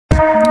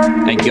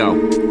Hey yo,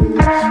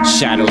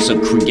 Shadows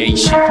of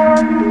Creation,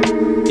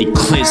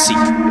 Eclyse,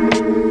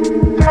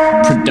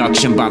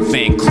 production by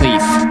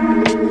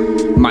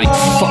Vancleef, mic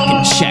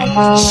fucking check.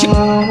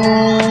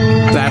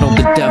 Battle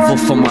the devil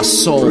for my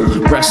soul,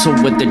 wrestle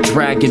with the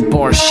dragon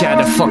bars,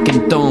 shatter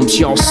fucking domes.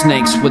 Y'all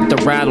snakes with the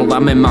rattle,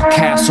 I'm in my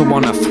castle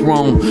on a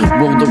throne,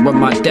 ruler of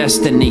my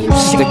destiny,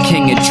 the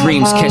king of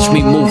dreams. Catch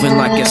me moving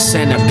like a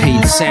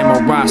centipede,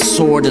 samurai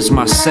sword is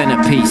my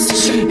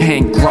centerpiece,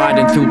 hand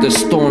gliding through the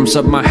storms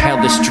of my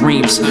hellish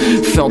dreams.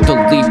 Felt the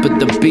leap of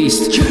the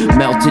beast,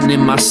 melting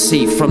in my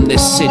seat from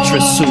this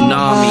citrus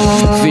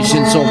tsunami.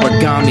 Visions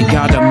origami,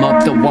 got 'em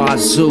up the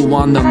wazoo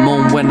on the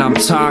moon when I'm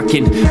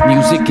talking.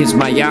 Music is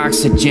my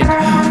oxygen,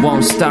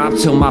 won't stop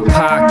till my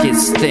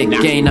pocket's thick.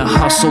 Ain't a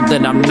hustle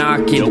that I'm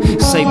knocking,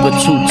 saber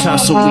tooth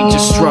tussle, we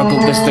just struggle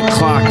as the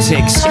clock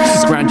ticks.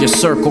 Ground your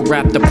circle,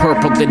 wrap the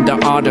purple in the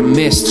autumn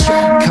mist.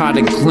 Caught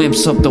a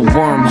glimpse of the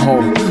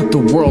wormhole, the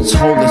world's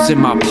hole is in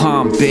my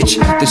palm, bitch.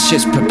 This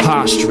shit's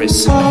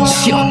preposterous.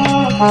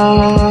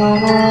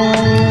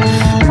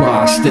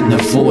 Lost in the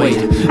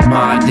void,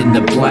 mind in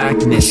the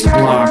blackness,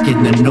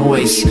 blocking the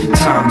noise.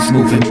 Time's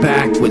moving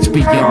backwards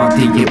beyond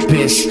the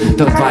abyss.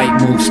 The light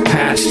moves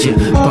past you,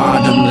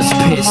 bottomless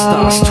pit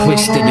starts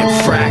twisted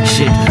and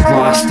fractured.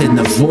 Lost in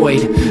the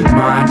void,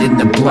 mind in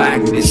the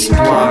blackness,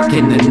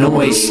 blocking the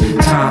noise.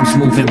 Time's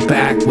moving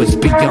backwards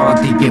beyond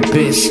the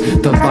abyss.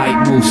 The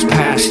light moves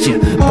past you,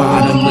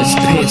 bottomless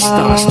pit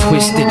starts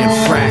twisted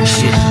and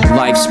fractured.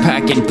 Life's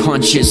packing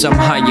punches, I'm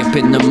high up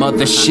in the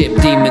mothership.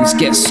 Demons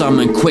get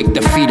summoned quick,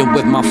 defeated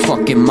with my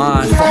fucking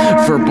mind.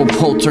 Verbal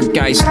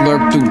poltergeist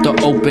lurk through the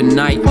open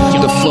night.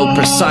 The flow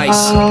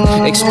precise,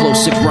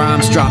 explosive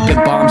rhymes, dropping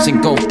bombs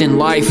engulfed in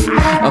life.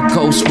 A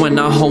ghost when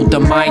I hold the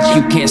mic.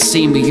 You can't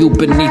see me, you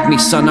beneath me,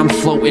 son, I'm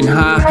floating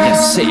high.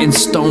 Sitting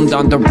stoned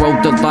on the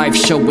road to life,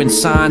 showing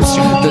signs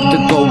that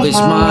the goal is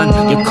mine.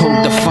 The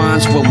code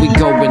defines where we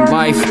go in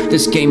life.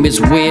 This game is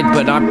weird,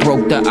 but I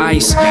broke the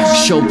ice.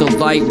 Show the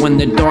light when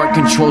the dark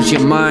controls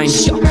your mind.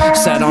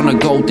 Sat on a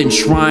golden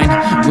shrine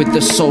with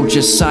the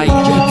soldier's sight.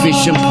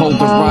 Vision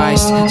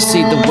polarized,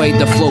 see the way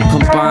the flow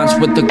combines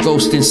with the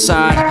ghost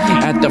inside.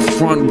 At the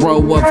front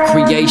row of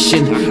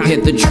creation,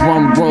 hit the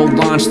drum roll,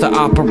 launch the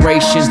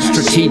operation.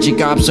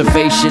 Strategic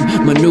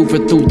observation, maneuver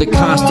through the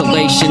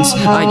constellations.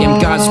 I am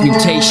God's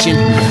mutation.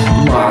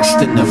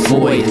 Lost in the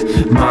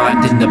void,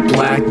 mind in the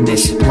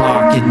blackness,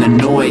 blocking the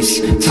noise.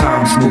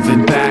 Time's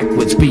moving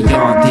backwards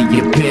beyond the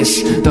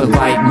abyss. The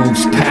light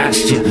moves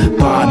past you,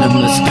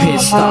 bottomless pit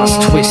starts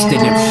twisted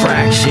and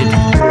fractured.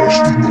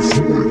 Lost in the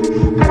void,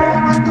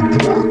 mind in the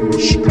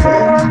blackness,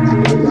 blocking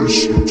the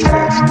noise.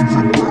 Time's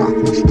moving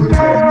backwards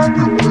beyond the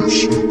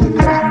abyss. The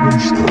light moves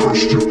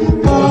past you,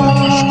 bottomless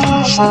pit starts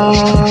twisted and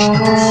fractured.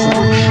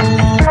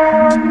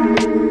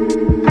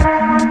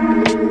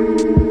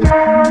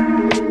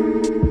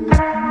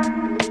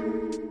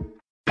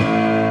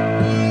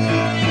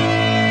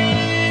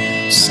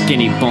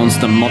 Skinny Bones,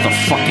 the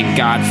motherfucking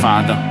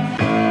Godfatha.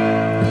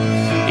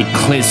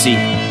 Eclyse,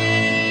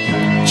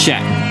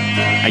 check,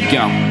 I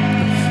go.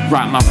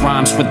 Write my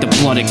rhymes with the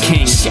blood of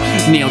kings.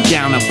 Kneel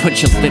down and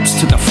put your lips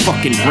to the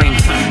fucking ring.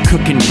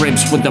 Cooking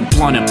ribs with a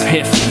blunt of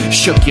piff.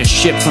 Shook your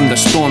ship from the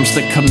storms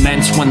that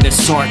commence. When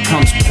this art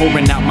comes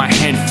pouring out my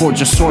head,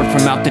 forge a sword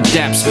from out the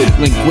depths.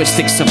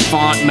 Linguistic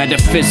savant,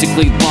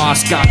 metaphysically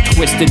lost. Got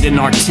twisted and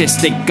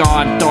artistic.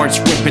 God darts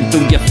ripping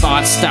through your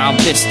thoughts.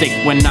 Stylistic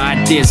when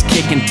ideas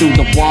kicking through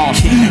the walls.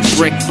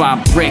 Brick by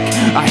brick,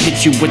 I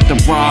hit you with the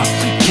raw.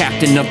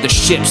 Captain of the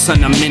ship,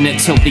 son, I'm in it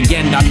till the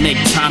end. I make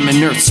time and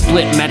earth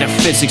split.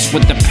 Metaphysics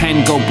with the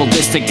pen, go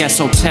ballistic,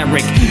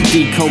 esoteric.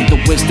 Decode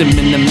the wisdom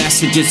in the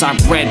messages I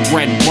read.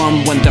 Red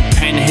rum when the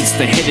pen hits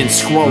the hidden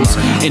scrolls.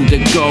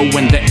 Indigo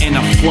when the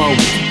inner flow.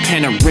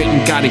 Pen are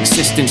written, got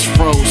existence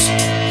froze.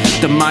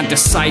 The mind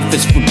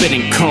deciphers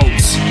forbidden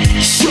codes.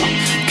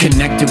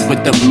 Connected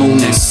with the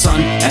moon and sun,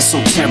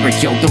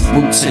 esoteric, yo, the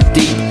roots are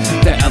deep.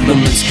 The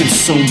elements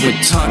consumed with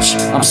touch.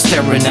 I'm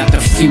staring at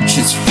the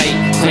future's fate.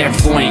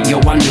 Clairvoyant, yo,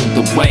 I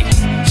knew the way.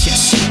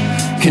 Yes.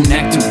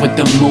 Connected with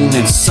the moon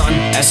and sun,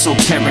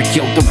 esoteric,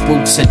 yo, the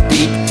roots are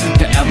deep.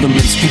 The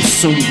elements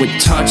consumed with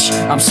touch.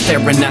 I'm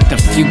staring at the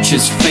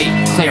future's fate.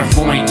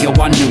 Clairvoyant, yo,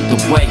 I knew the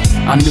way.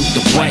 I knew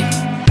the way.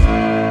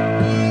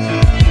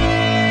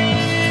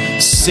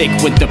 Sick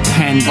with the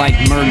pen like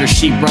murder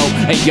she wrote.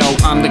 Hey yo,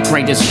 I'm the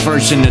greatest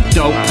version of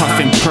dope.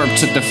 Puffing perp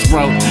to the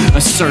throat,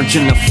 a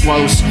surgeon of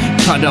flows.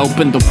 Cut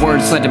open the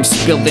words, let him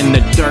spill in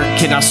the dirt.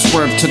 Kid, I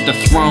swerve to the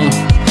throne.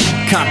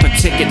 Cop a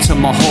ticket to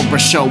my horror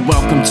show.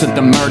 Welcome to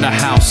the murder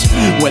house,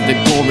 where the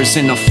gore is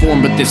in the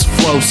form of this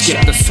flow.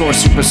 Skip the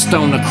sorcerer's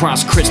stone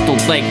across Crystal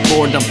Lake.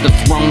 Lord of the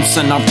thrones,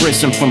 and I've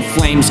risen from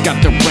flames.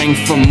 Got the ring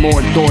from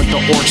Mordor,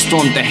 the orc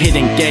stormed the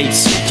hidden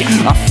gates.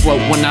 I float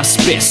when I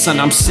spit, son,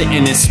 I'm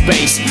sitting in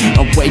space.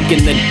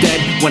 Awaken the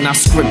dead when I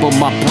scribble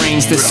my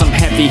brains. There's some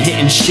heavy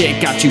hitting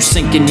shit, got you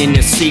sinking in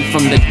your seat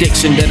from the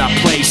diction that I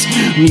place.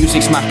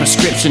 Music's my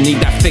prescription,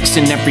 need that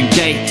fixing every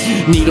day.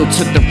 Needle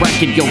to the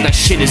record, yo, that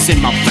shit is in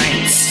my veins.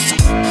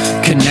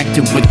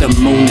 Connected with the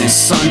moon and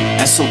sun,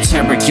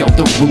 esoteric, yo,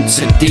 the roots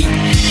are deep.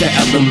 The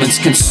elements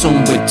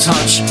consumed with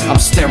touch. I'm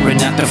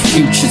staring at the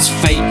future's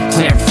fate.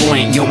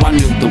 Clairvoyant, yo, I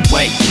knew the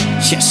way.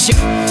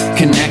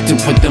 Connected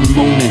with the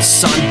moon and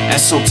sun,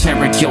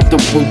 esoteric, yo,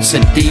 the roots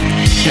are deep.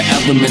 The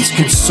elements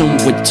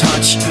consumed with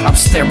touch. I'm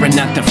staring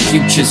at the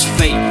future's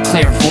fate.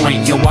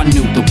 Clairvoyant, yo, I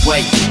knew the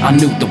way. I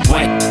knew the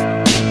way.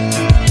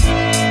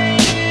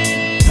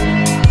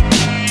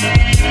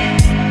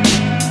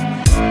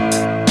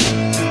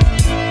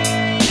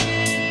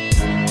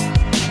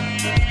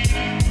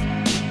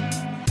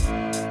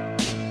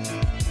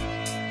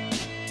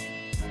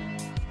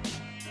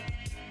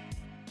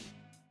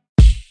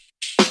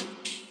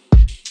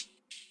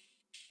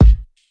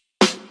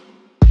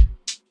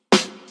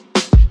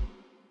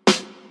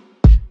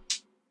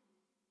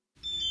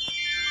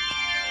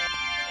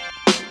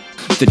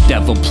 The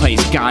devil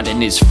plays God in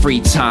his free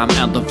time.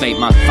 Elevate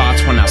my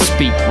thoughts when I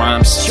speak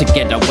rhymes. To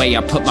get away,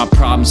 I put my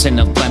problems in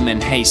a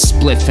lemon haze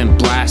spliff and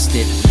blast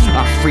it.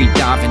 I free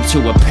dive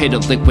into a pit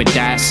of liquid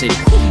acid,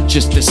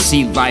 just to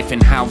see life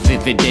and how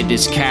vivid it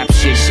is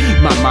captured.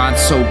 My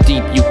mind's so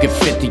deep you could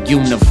fit the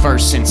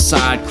universe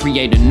inside.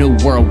 Create a new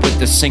world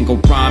with a single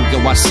rhyme. Yo,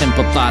 I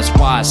sympathize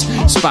wise.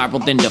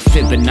 Spiraled into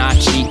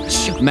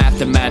Fibonacci.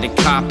 Mathematic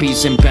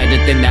copies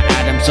embedded in the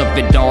atoms of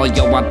it all.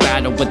 Yo, I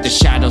battle with the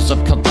shadows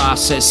of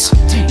Colossus.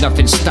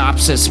 Nothing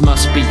stops us,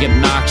 must be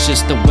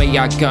obnoxious. The way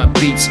I got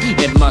beats,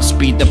 it must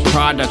be the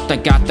product. I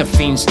got the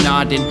fiends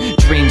nodding.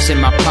 Dreams in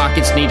my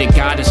pockets, need a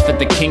goddess for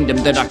the kingdom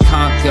that I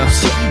conquer.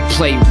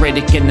 Play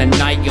Riddick in the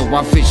night, yo,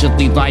 I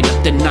visually light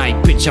up the night.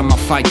 Bitch, I'ma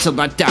fight till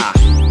I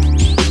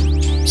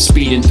die.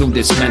 Speeding through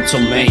this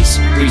mental maze,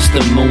 reach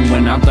the moon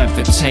when I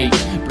levitate.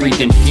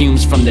 Breathing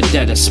fumes from the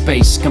dead of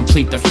space.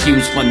 Complete the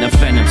fuse when the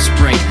venom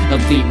spray.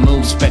 Elite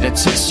moves, better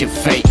test your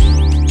fate.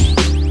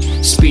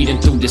 Speeding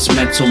through this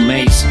mental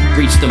maze,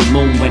 reach the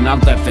moon when I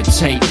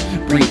levitate.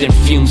 Breathing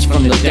fumes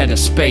from the dead of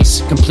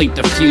space. Complete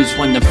the fuse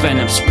when the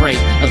venom spray.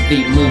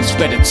 Elite moves,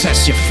 better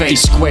test your fate.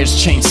 These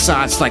squares change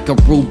sides like a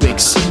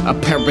Rubik's. A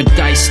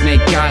paradise,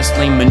 snake eyes,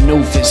 lame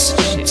maneuvers.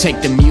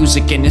 Take the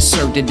music and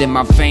insert it in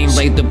my vein.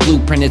 Lay the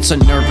blueprint, it's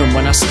unnerving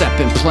when I step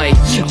and play.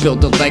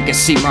 Build a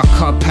legacy, my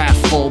cup half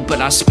full, but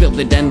I spill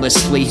it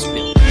endlessly.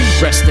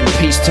 Rest in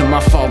peace to my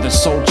fallen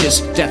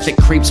soldiers. Death it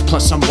creeps,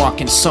 plus I'm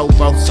walking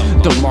solo.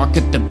 The mark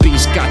of the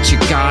beast got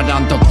your God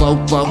on the low.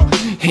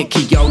 Hit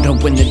Kyoto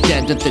in the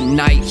dead of the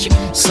night.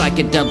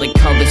 Psychedelic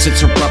colors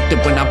interrupted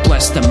when I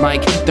bless the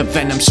mic. The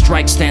venom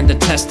strikes stand the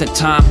test of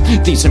time.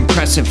 These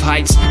impressive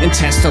heights,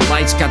 intense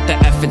delights, got the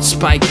effort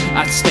spike.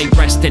 I stay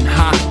resting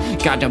high.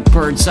 Got a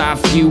bird's eye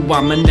view,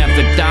 I'ma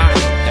never die.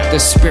 The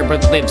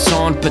spirit lives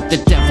on, but the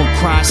devil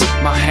cries.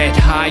 My head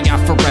high,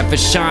 I forever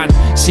shine.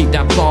 See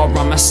that bar,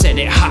 I'ma set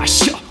it high.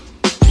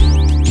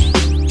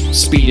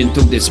 Speeding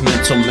through this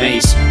mental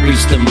maze,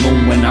 reach the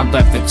moon when I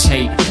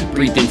levitate.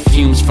 Breathing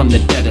fumes from the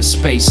dead of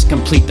space.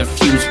 Complete the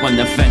fuse when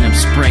the venom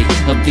spray.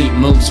 Elite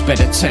moves,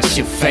 better test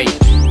your fate.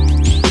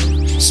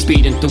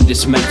 Speeding through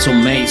this mental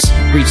maze,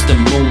 reach the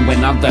moon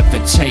when I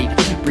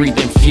levitate.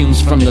 Breathing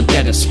fumes from the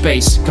dead of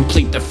space.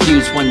 Complete the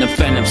fuse when the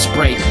venom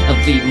spray.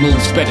 Elite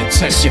moves, better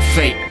test your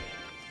fate.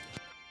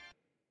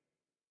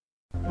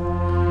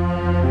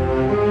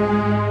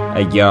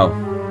 Hey yo,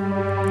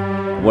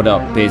 what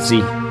up,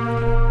 Bizi?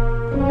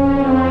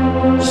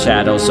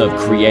 Shadows of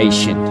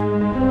creation.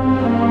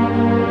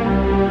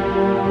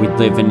 We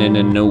living in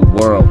a new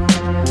world.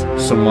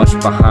 So much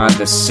behind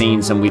the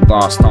scenes and we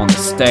lost on the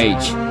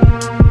stage.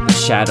 The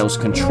shadows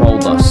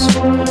control us.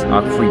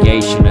 Our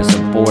creation is a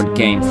board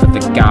game for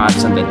the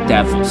gods and the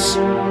devils.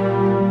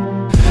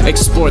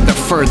 Explore the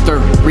further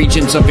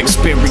regions of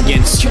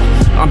experience.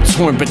 I'm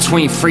torn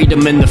between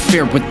freedom and the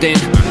fear within.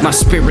 My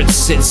spirit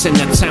sits in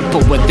a temple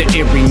with the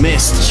eerie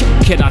mist.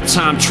 Can I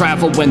time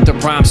travel when the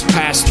rhymes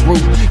pass through?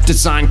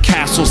 Design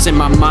castles in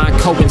my mind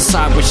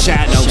coincide with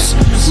shadows.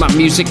 My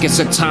music is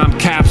a time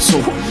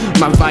capsule.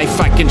 My life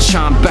I can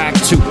chime back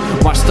to.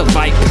 Watch the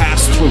light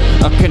pass through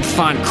a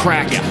confined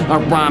crack. A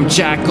rhyme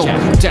jackal,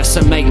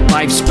 decimate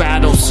life's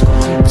battles.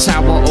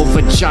 Tower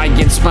over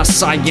giants, my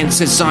science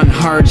is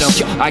unheard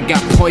of. I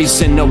got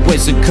poison a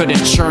wizard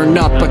couldn't churn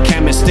up. A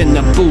chemist in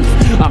the booth,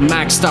 I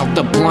maxed out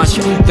the blunt.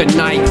 The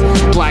night,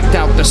 blacked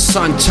out the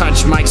sun.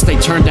 Touch mics, they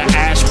turn to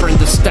ash. Burn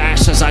the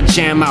stash as I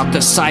jam out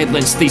the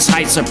silence. These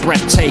heights are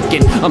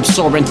breathtaking, I'm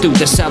soaring through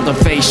this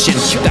elevation.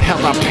 The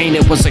hell I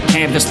painted was a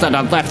canvas that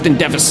I left in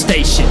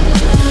devastation.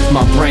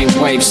 My brain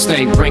waves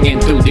stay ringing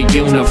through the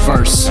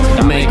universe.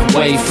 Make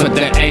way for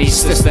the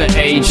ace, this the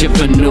age of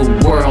a new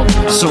world.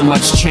 So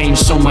much change,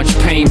 so much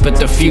pain, but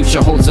the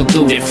future holds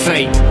eluded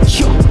fate.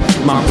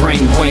 My brain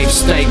waves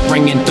stay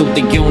ringing through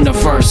the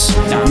universe.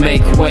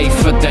 Make way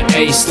for the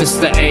ace, this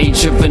the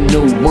age of a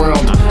new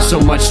world. So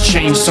much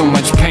change, so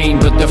much pain,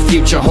 but the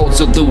future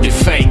holds eluded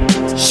fate.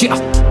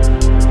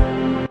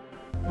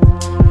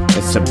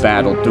 It's a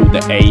battle through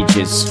the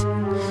ages.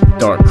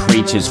 Dark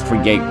creatures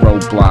create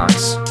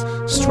roadblocks.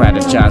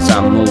 Strategize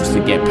our moves to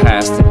get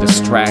past the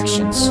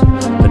distractions.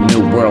 The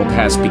new world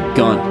has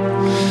begun.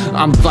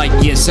 I'm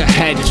light years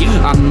ahead.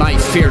 I might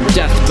fear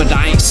death, but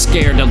I ain't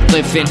scared of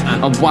living.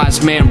 A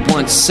wise man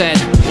once said,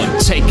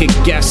 take a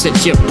guess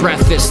at your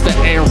breath. It's the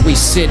air we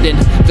sit in,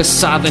 the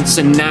silence,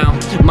 and now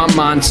my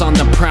mind's on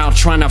the prowl,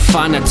 trying to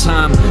find a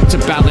time to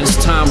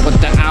balance time with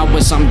the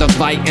hours. I'm the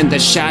light in the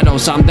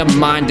shadows, I'm the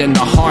mind and the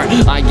heart.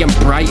 I am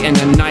bright in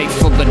the night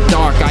full of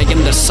dark. I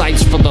am the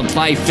sights full of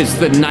life. It's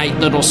the night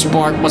little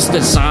spark was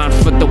designed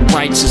for the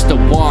righteous to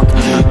walk.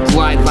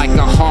 Glide like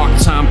a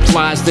hawk, time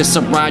flies. This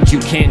a ride you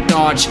can't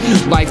dodge.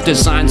 Life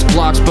designs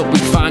blocks, but we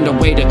find a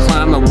way to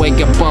climb a way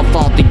above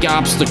all the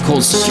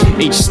obstacles.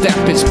 Each step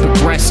is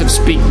progressive,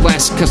 speak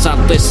less, cause I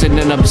listen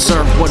and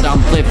observe what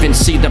I'm living.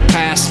 See the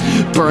past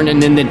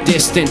burning in the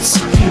distance,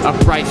 a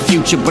bright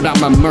future, but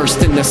I'm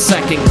immersed in the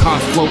second.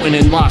 Caught floating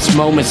in lost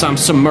moments, I'm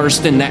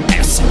submersed in the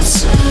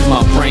essence.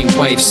 My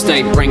brainwaves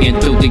stay ringing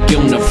through the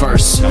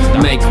universe.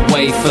 Make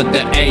way for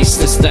the ace,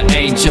 this the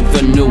age of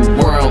a new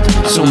world.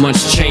 So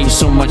much change,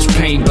 so much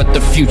pain, but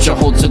the future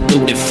holds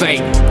eluded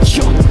fate.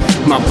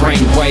 My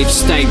brainwaves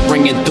stay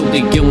ringing through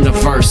the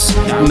universe.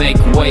 Make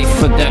way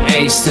for the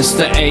ace, this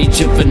the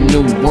age of a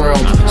new world.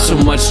 So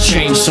much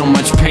change, so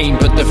much pain,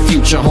 but the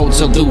future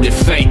holds eluded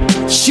fate.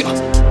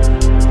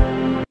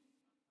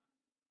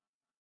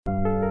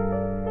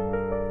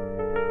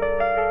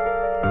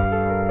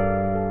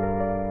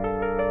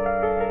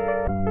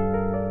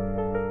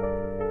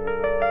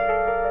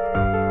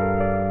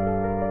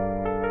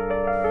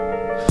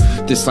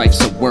 This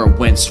life's a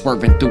whirlwind,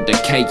 swerving through the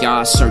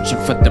chaos, searching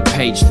for the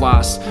page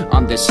lost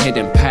on this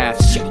hidden path.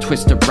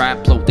 Twisted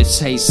rap, blow this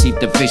haze, see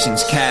the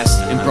visions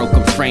cast in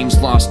broken frames,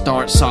 lost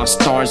art, saw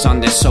stars on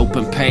this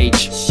open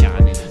page.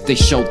 They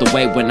showed the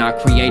way when I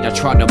create. I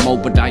try to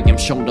mold, but I am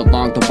shown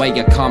along the way.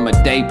 A calmer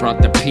day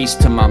brought the peace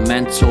to my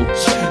mental.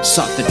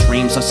 Sought the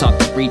dreams, I sought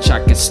the reach I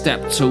could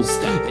step to.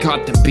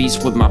 Caught the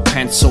beast with my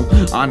pencil.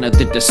 Honor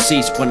the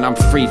deceased when I'm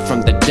free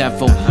from the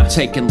devil.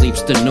 Taking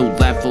leaps to new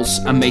levels.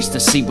 Amazed to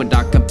see what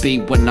I could be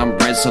when I'm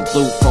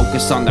resolute.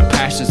 Focused on the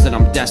passions that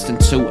I'm destined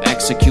to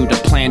execute a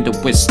plan to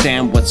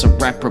withstand what's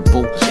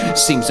irreparable.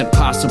 Seems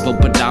impossible,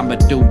 but I'ma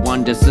do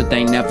wonders that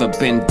ain't never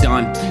been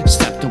done.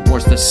 Step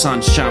towards the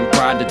sun, shine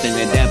brighter than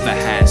it ever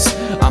has.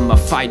 I'm a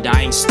fighter,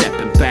 I ain't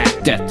stepping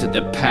back. Death to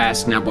the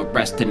past, now it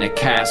rests in a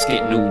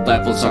casket. New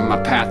levels on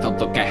my path, I'll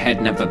look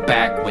ahead, never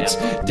backwards.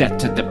 Death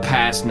to the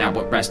past, now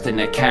it rests in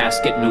a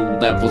casket. New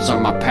levels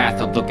on my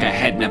path, I'll look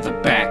ahead, never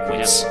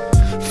backwards.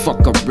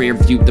 Fuck a rear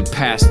view, the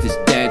past is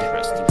dead.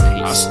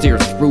 I steer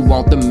through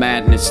all the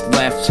madness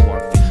left.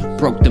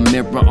 Broke the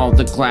mirror, all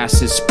the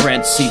glasses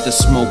spread. See the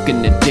smoke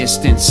in the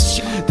distance.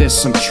 There's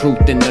some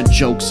truth in the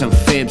jokes and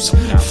fibs.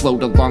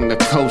 Float along the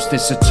coast,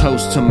 it's a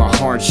toast to my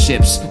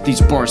hardships.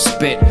 These bars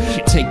spit,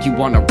 take you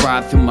on a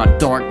ride through my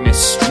darkness.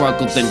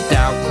 Struggle and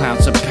doubt,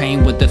 clouds of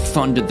pain with the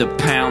thunder that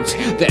pounds.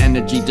 The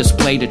energy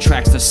displayed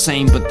attracts the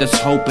same, but there's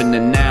hope in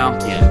the now.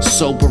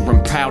 Sober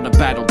and proud to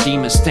battle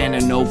demons,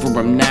 standing over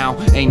them now.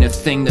 Ain't a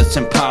thing that's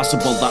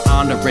impossible to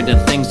honor it.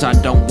 The things I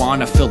don't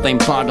wanna feel, they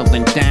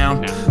bottling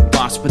down.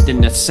 Lost within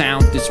the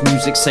sound, this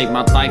music saved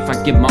my life.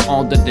 I give my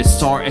all to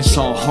this art, it's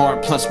all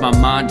hard. Plus my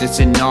mind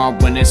is in awe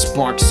when it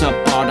sparks up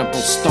audible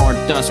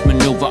stardust.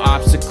 Maneuver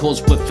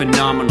obstacles with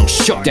phenomenal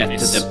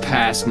sharpness. Death to the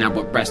past, now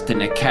it rests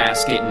in a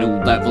casket.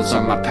 New levels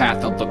on my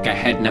path, I'll look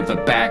ahead, never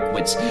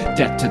backwards.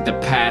 Death to the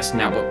past,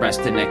 now it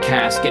rests in a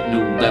casket.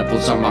 New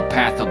levels on my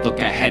path, I'll look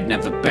ahead,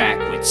 never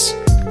backwards.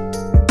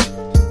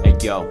 Hey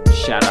yo,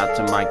 shout out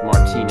to Mike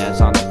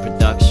Martinez on the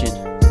production.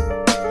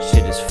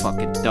 Shit is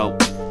fucking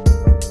dope.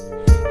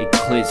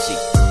 Eclyse.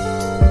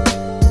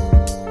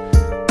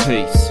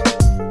 Peace.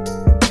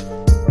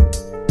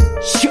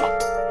 Sure.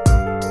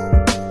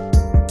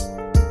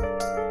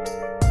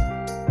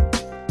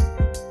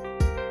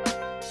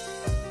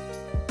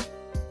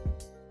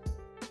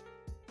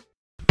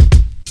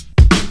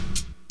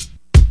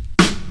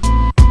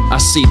 I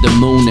see the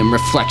moon and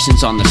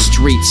reflections on the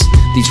streets.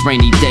 These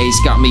rainy days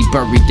got me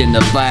buried in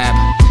the lab.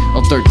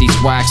 I'll dirt these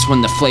wax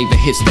when the flavor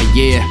hits the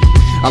air.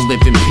 I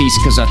live in peace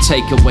cause I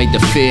take away the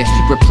fear.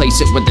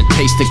 Replace it with a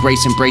taste of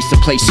grace, embrace the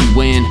place you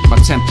win. My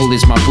temple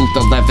is my booth,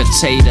 I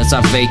levitate as I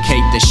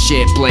vacate the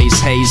shit. Blaze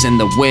haze in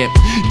the whip,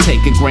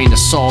 take a grain of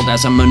salt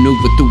as I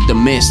maneuver through the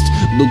mist.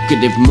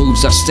 Lucrative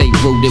moves, I stay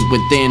rooted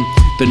within.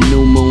 The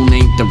new moon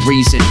ain't the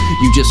reason,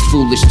 you just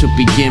foolish to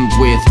begin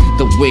with.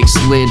 The wig's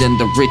lit and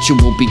the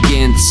ritual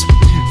begins.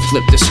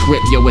 Flip the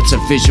script, yo, it's a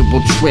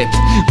visual trip.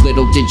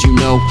 Little did you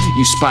know,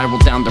 you spiral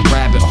down the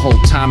rabbit hole.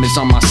 Time is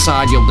on my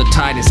side, yo, the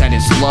tide is at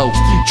its low.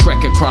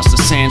 Trek across the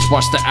sands,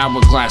 watch the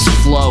hourglass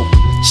flow.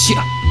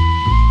 Yeah.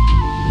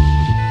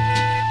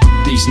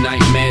 These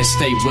nightmares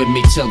stay with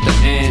me till the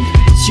end.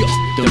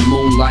 The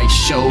moonlight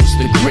shows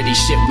the gritty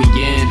shit we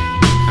in.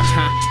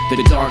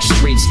 The dark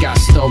streets got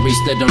stories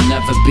that'll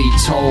never be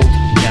told.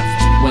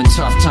 When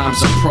tough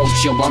times approach,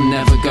 yo, I'm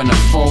never gonna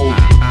fold.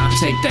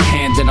 Take the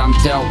hand that I'm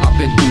dealt, I've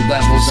been through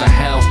levels of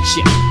hell.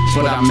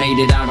 But I made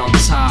it out on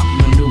top.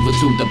 Maneuver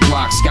through the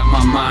blocks, got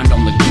my mind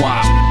on the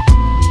guap.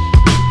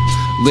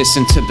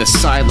 Listen to the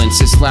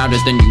silence, it's louder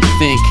than you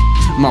think.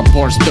 My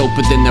bar's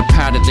doper than the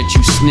powder that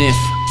you sniff.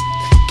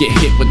 Get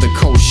hit with a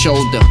cold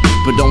shoulder,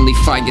 but only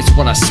fire is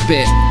what I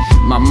spit.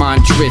 My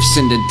mind drifts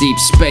into deep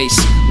space.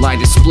 Light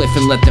a spliff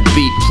and let the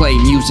beat play.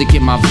 Music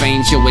in my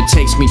veins, yo, it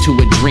takes me to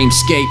a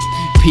dreamscape.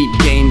 Peep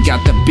game, got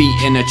the beat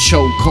in a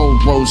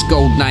chokehold. Rose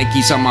gold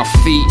Nikes on my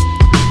feet.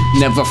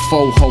 Never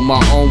fold, hold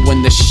my own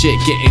when the shit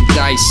getting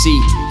dicey.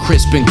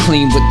 Crisp and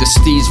clean with the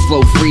steez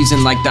flow,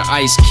 freezing like the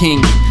Ice King.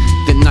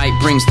 The night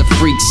brings the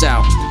freaks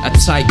out. A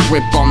tight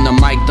grip on the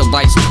mic, the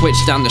lights twitch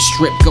down the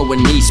strip going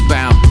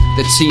eastbound.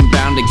 The team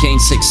bound to gain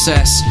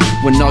success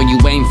when all you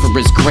aim for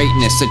is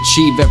greatness.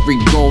 Achieve every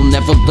goal,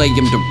 never lay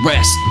him to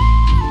rest.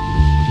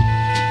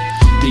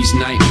 These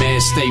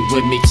nightmares stay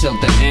with me till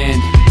the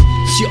end.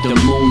 The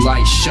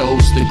moonlight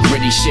shows the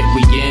gritty shit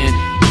we in.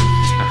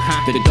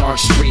 The dark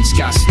streets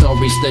got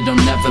stories that'll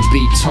never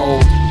be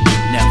told.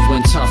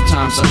 When tough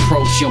times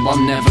approach, yo,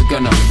 I'm never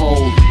gonna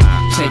fold.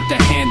 Take the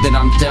hand that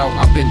I'm dealt,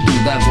 I've been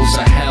through levels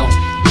of hell,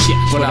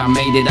 but I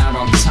made it out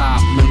on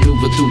top.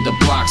 Maneuver through the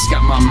blocks,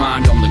 got my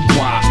mind on the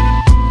guap.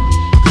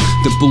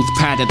 The booth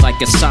padded like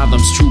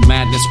asylum's true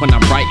madness when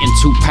I'm writing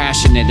too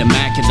passionate,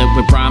 immaculate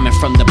with rhyming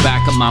from the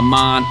back of my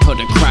mind. Put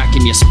a crack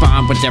in your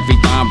spine with every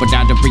line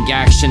without a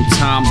reaction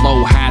time.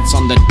 Low hats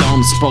on the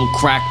dome, spoke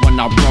crack when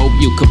I wrote.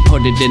 You could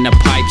put it in a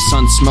pipe,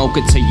 son, smoke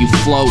it till you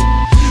float.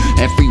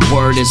 Every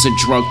word is a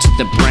drug to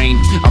the brain.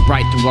 I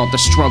write through all the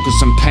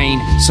struggles and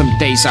pain. Some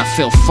days I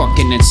feel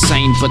fucking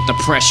insane, but the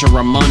pressure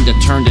I'm under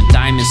turn to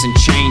diamonds and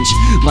change.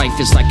 Life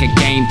is like a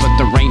game, but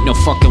there ain't no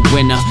fucking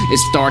winner.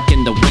 It's dark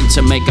in the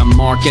winter, make a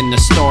mark in the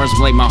stars.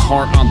 Lay my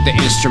heart on the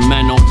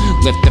instrumental.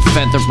 Lift the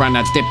feather and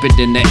I dip it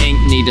in the ink.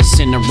 Need a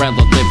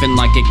Cinderella, living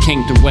like a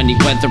king through any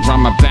weather.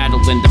 I'm a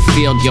battle in the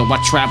field, yo, I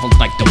travel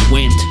like the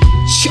wind.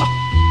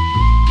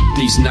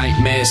 These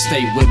nightmares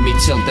stay with me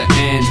till the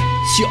end.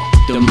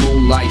 The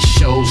moonlight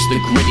shows the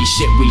gritty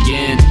shit we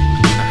in.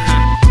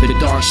 The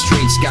dark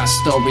streets got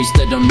stories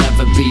that'll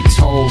never be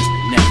told.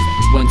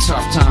 When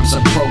tough times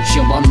approach,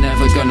 yo, I'm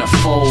never gonna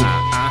fold.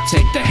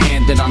 Take the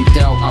hand that I'm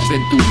dealt, I've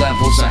been through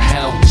levels of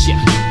hell,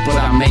 but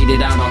I made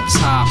it out on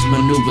top.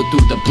 Maneuver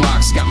through the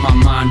blocks, got my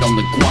mind on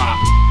the guap.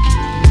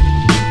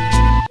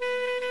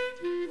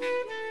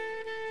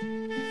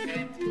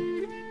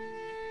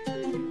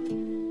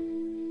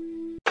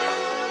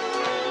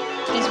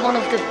 He's one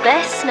of the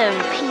best known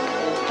people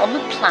on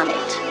the planet,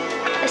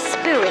 a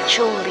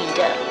spiritual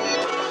leader.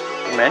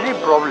 Many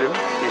problem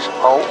is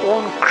our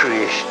own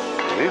creation.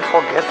 We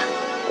forget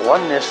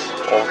oneness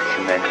of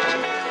humanity.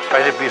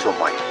 By the peace of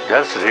mind,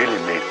 that's really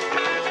makes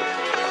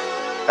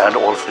difference. And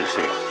also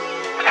say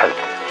health.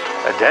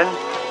 And then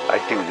I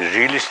think the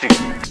realistic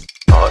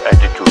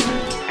attitude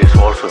is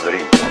also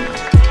very important.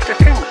 The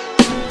things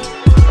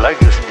like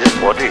this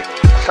body,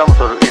 some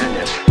sort of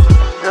illness,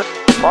 just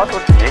part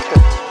of the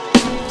nature.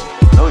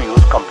 No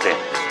use complaining.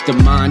 The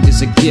mind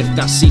is a gift,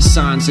 I see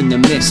signs in the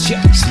mist.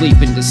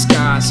 Sleep in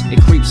disguise, it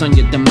creeps on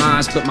your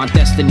demise. But my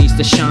destiny's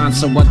to shine,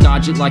 so I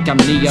dodge it like I'm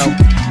Neo.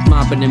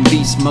 Mobbing in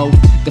beast mode,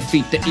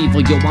 defeat the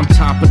evil, yo, I'm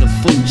top of the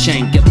food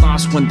chain. Get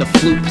lost when the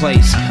flute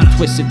plays.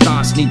 Twisted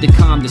thoughts need to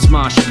calm this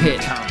mosh pit.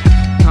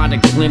 Caught a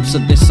glimpse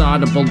of this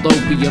audible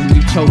opium.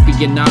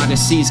 Utopian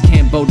odysseys,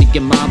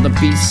 Cambodian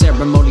Malabi's.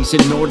 Ceremonies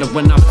in order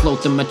when I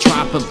float the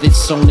metropolis.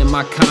 Sewn in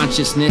my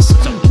consciousness.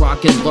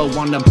 Rocking low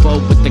on a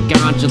boat with the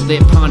ganja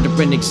lit.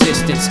 Pondering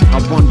existence, I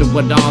wonder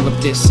what all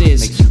of this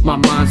is. My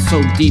mind's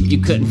so deep you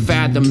couldn't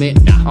fathom it.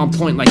 On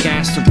point like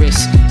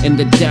asterisks. In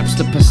the depths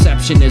the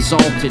perception is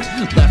altered.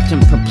 Left him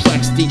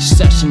perplexed, each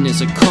session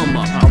is a come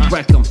up. I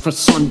wreck them from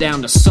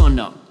sundown to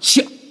sunup.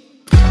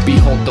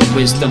 Behold the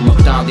wisdom of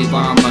Dalai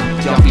Lama.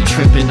 Y'all be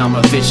tripping, I'm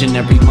a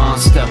visionary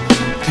monster.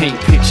 Paint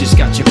pictures,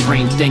 got your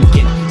brain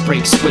thinking.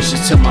 Break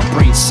swishes till my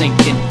brain's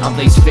sinking. I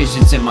lace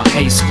visions in my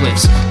hay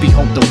splits.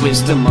 Behold the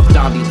wisdom of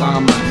Dalai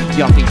Lama.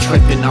 Y'all be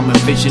tripping, I'm a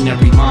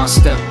visionary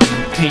monster.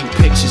 Paint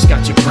pictures,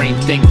 got your brain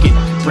thinking.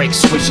 Break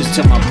swishes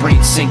till my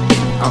brain's sinking.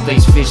 I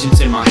lace visions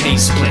in my hay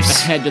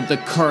splits. Ahead of the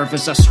curve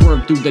as I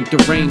swerve through the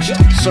deranged.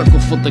 Circle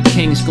full of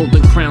kings,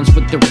 golden crowns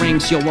with the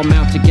rings. Yo, I'm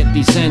out to get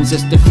these ends,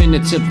 it's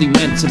definitively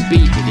meant to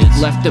be.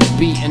 Left a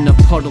beat in a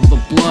puddle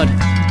of blood.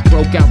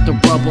 Broke out the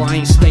rubble, I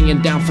ain't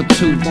staying down for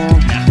too long.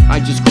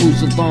 I just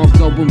cruise along,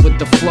 going with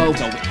the flow.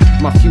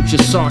 My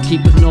future saw,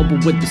 keep it noble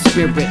with the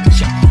spirit.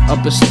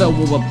 A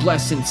bestowal of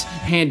blessings,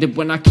 handed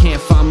when I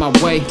can't find my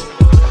way.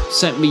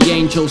 Sent me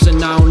angels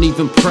and I don't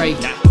even pray.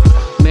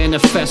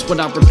 Manifest what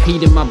I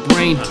repeat in my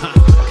brain.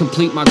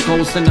 Complete my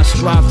goals, then I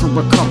strive for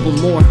a couple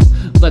more.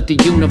 Let the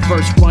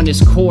universe run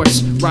its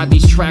course. Ride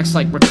these tracks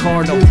like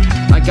Ricardo.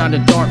 I got a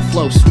dark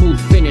flow, smooth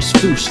finish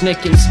through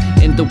Snickens.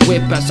 In the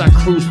whip as I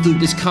cruise through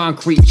this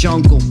concrete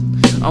jungle.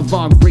 I've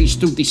long reached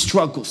through these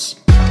struggles.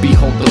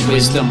 Behold the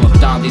wisdom of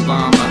Dalai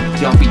Lama.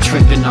 Y'all be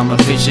tripping, I'm a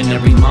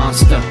visionary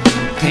monster.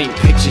 Paint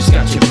pictures,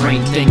 got your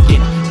brain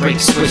thinking. Break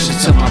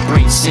swishes till my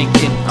brain's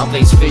sinking. I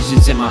lace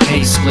visions in my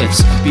hay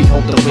splits.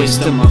 Behold the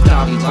wisdom of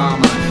Dalai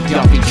Lama.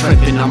 Y'all be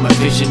tripping, I'm a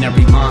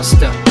visionary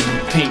monster.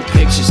 Paint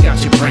pictures, got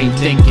your brain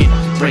thinking.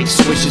 Break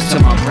swishes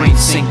till my brain's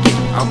sinking.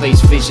 All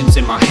these visions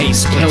in my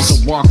haze splits.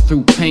 Hills a walk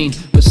through pain,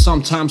 but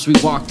sometimes we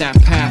walk that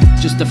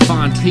path just to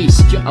find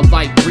peace. A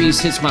light breeze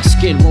hits my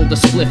skin, roll the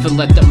spliff and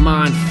let the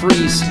mind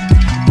freeze.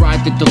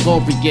 Ride the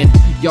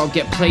DeLorean, y'all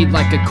get played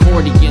like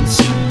accordions.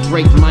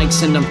 Break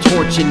mics and I'm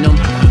torching them.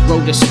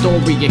 Wrote a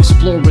story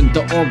exploring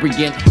the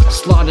Orient.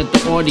 Slaughtered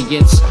the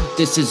audience.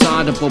 This is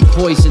audible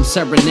poison,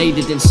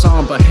 serenaded in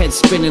somber. Head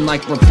spinning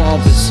like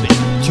revolvers.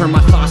 Turn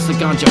my thoughts to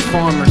ganja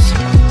farmers.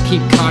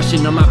 Keep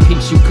caution on my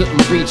peaks you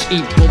couldn't reach.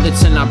 Eat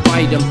bullets and I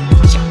bite them.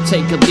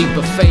 Take a leap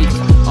of faith.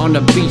 On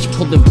the beach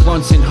pulling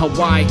blunts in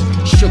Hawaii.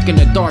 Shook in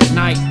a dark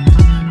night.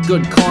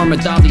 Good karma,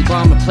 Dalai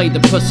Lama played the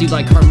pussy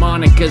like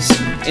harmonicas.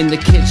 In the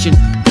kitchen,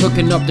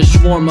 cooking up the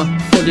shawarma.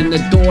 Foot in the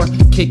door,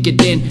 kick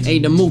it in.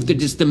 Ain't a move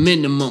that is the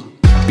minimum.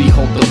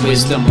 Behold the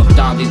wisdom of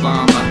Dalai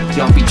Lama.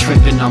 Y'all be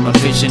tripping, I'm a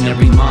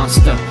visionary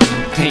monster.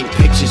 Paint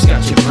pictures,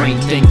 got your brain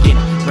thinking.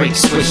 Break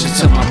switches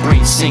till my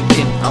brain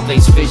sinking. All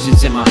these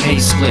visions in my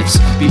haze splits.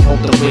 Behold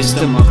the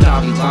wisdom of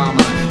Dalai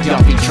Lama.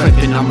 Y'all be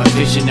tripping, I'm a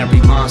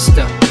visionary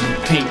monster.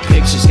 Paint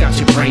pictures, got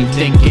your brain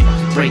thinking.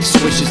 Break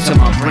switches till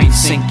my brain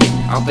sinking.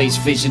 All these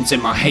visions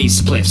in my haze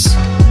splits.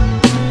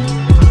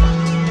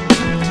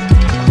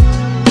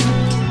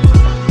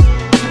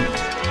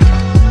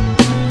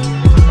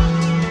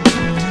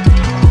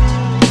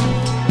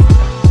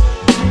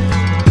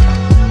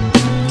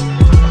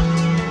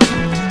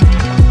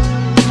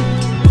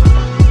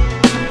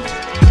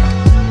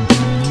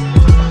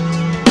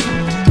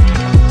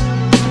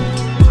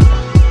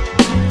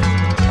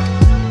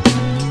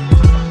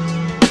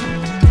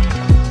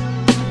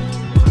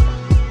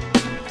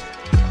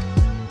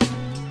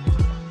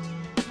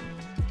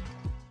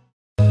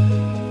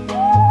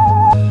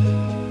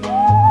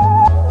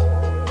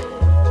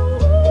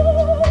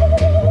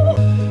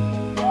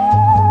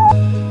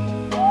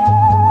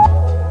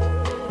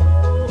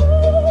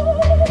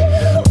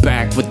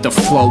 With the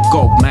flow,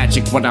 gold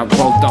magic, what I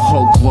wrote, the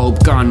whole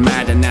globe gone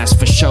mad, and that's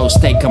for show.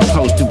 Stay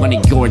composed through any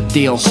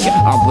ordeals.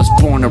 I was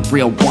born a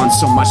real one,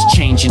 so much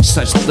change in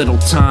such little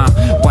time.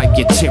 Wipe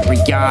your teary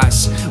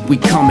eyes, we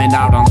coming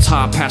out on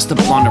top. Pass the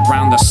blunt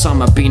around the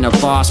summer, being a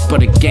loss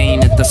but a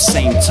gain at the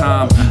same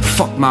time.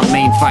 Fuck my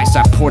main vice,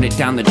 I poured it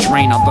down the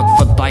drain. I look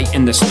for light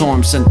in the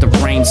storms and the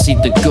rain. See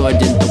the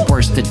good in the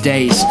worst of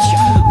days.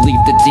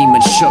 Leave the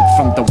demon shook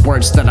from the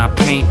words that I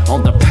paint. All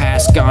the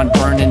past gone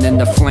burning in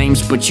the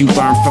flames, but you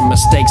learn from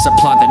mistakes.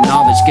 Apply the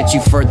knowledge, get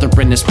you further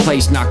in this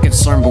place. Not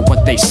concerned with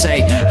what they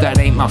say, that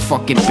ain't my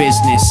fucking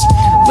business.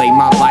 Lay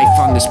my life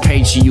on this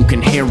page so you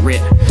can hear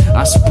it.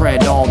 I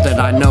spread all that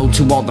I know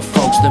to all the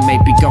folks that may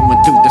be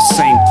going through the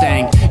same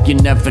thing. You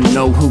never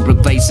know who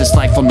relates, this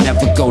life will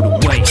never go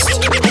to waste.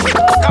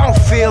 I don't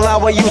feel how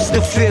I used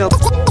to feel.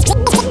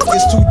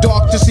 It's too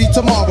dark to see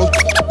tomorrow.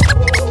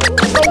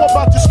 Know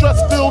about your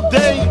stress-filled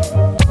day.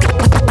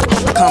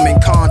 Come in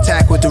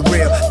contact with the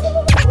real.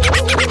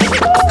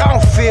 I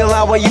don't feel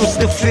how I used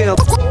to feel.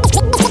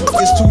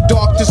 It's too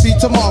dark to see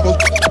tomorrow.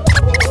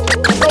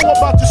 Know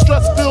about your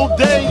stress-filled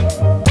day.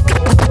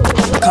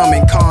 Come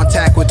in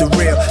contact with the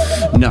real.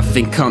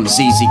 Nothing comes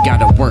easy,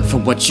 gotta work for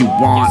what you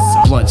want.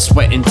 Blood,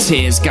 sweat and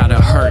tears, gotta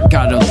hurt,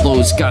 gotta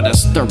lose, gotta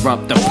stir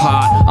up the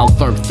pot. I'll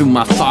lurk through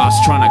my thoughts,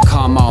 trying to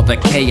calm all the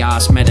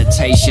chaos.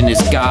 Meditation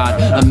is God,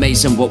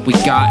 amazing what we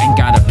got. And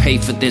gotta pay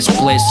for this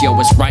bliss, yo,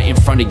 it's right in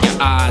front of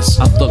your eyes.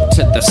 I look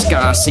to the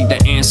sky, see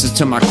the answers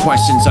to my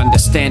questions.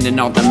 Understanding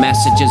all the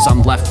messages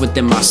I'm left with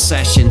in my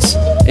sessions.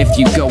 If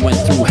you going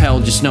through hell,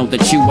 just know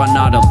that you are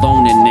not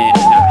alone in it.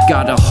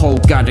 Got a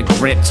hold, got a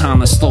grip,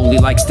 time slowly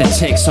likes to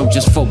tick. So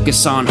just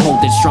focus on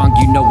holding strong,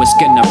 you know it's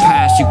gonna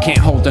pass. You can't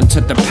hold on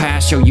to the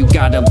past, yo, you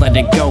gotta let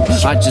it go.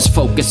 I just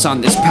focus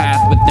on this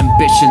path with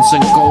ambitions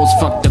and goals.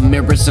 Fuck the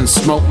mirrors and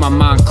smoke, my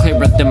mind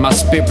clearer than my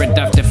spirit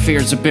after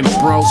fears have been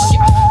broke.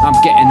 I'm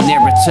getting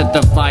nearer to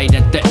the light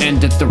at the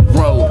end of the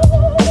road.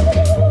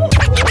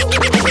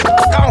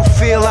 I don't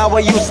feel how I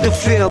used to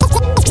feel.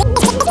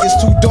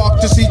 It's too dark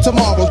to see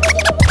tomorrow.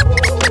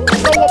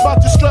 Know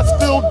about your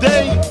stress-filled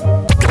day.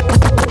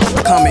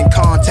 Come in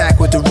contact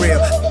with the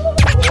real.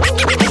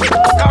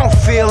 I don't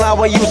feel how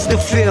I used to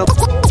feel.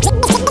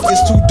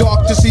 It's too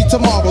dark to see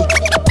tomorrow.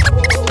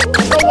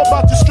 Know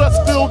about your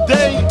stress-filled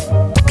day.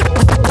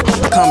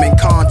 Come in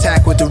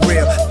contact with the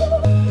real.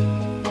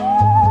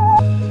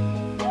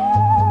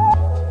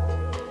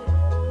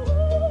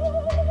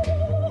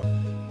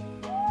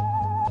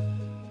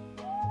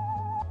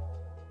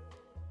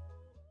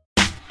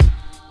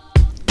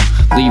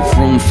 Leave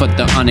room for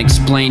the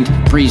unexplained.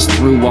 Breeze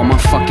through all my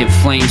fucking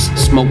flames.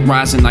 Smoke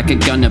rising like a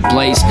gun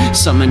ablaze.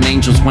 Summon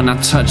angels when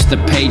I touch the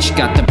page.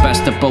 Got the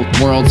best of both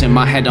worlds. In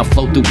my head I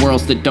float through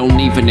worlds that don't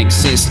even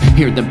exist.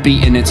 Hear the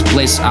beat and its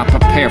bliss. I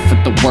prepare for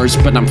the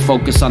worst, but I'm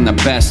focused on the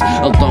best.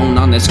 Alone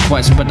on this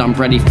quest, but I'm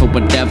ready for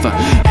whatever.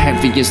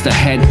 Heavy is the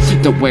head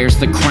that wears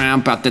the crown.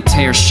 About to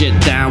tear shit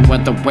down,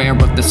 whether aware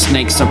of the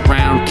snakes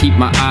around. Keep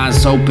my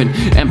eyes open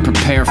and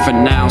prepare for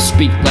now.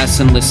 Speak less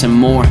and listen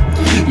more.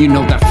 You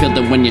know that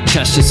feeling when your chest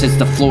Cheshire hits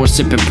the floor,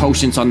 sipping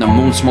potions on the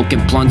moon,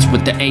 smoking blunts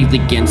with the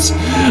aliens.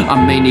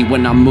 I'm mania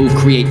when I move,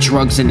 create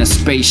drugs in a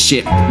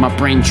spaceship. My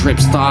brain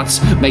drips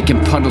thoughts, making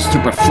puddles to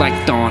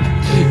reflect on.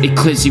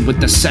 Eclyse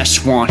with the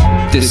Szechuan.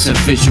 This a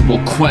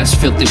visual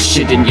quest, feel this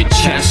shit in your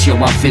chest. Yo,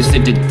 I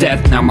visited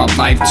death, now my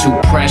life too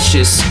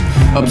precious.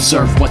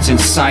 Observe what's in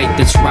sight,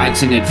 this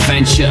ride's an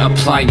adventure,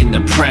 applying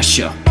the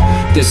pressure.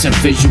 This a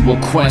visual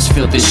quest,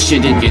 feel this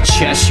shit in your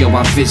chest. Yo,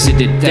 I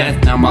visited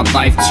death, now my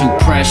life too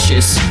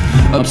precious.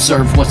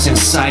 Observe what's in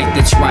sight,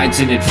 this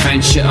ride's an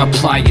adventure,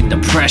 applying the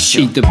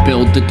pressure. Either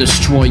build or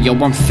destroy, yo,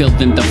 I'm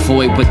filling the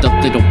void with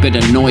a little bit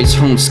of noise.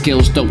 Hone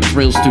skills, dope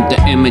thrills through the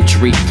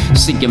imagery.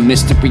 See a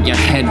mystery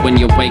ahead when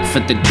you wake for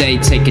the day.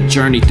 Take a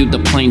journey through the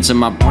plains of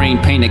my brain.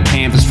 Paint a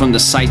canvas from the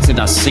sights that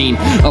I've seen.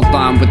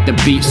 Align with the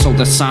beat, so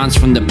the signs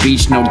from the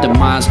beach. No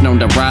demise, known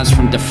to rise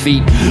from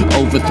defeat.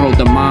 Overthrow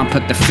the mind,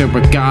 put the fear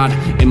of God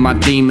in my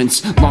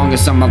demons. Long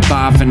as I'm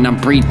alive and I'm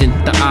breathing,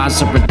 the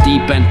eyes are a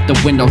deep end,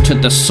 the window to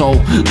the soul.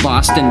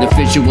 Lost in the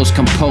visuals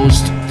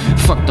composed.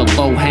 Fuck the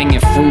low-hanging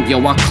fruit,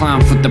 yo, I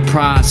climb for the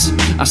prize.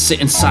 I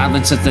sit in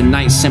silence as the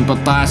night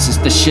symbolizes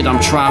the shit I'm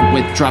tried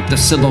with. Drop the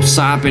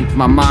psilocybin,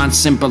 my mind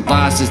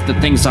symbolizes the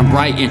things I'm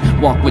writing.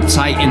 Walk with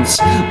titans,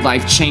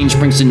 life change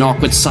brings an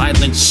awkward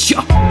silence.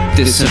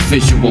 This a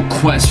visual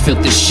quest, feel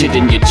this shit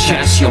in your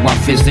chest. Yo, I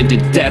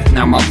visited death,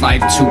 now my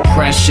life too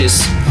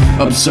precious.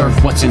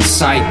 Observe what's in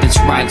sight, this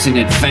ride's an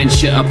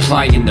adventure,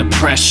 applying the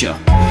pressure.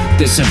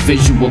 This a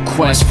visual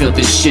quest, feel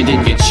this shit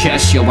in your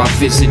chest. Yo, I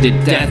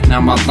visited death,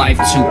 now my life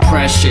too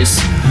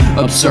precious.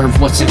 Observe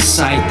what's in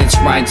sight, this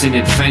ride's an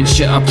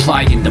adventure,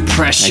 applying the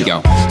pressure. Hey,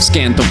 yo,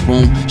 scan the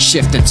room,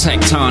 shift the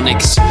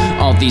tectonics.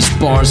 All these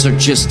bars are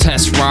just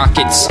test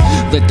rockets.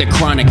 Lit the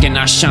chronic and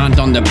I shined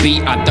on the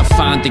beat. I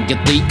defined the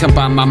elite,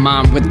 combine my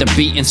mind with the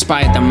beat.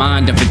 Inspired the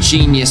mind of a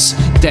genius.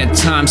 Dead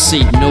time,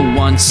 seek new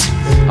ones.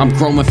 I'm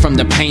growing from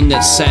the pain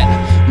that's set.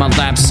 My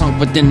lab sunk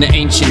within the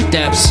ancient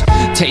depths.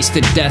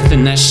 Tasted death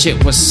and that shit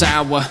was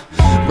sour.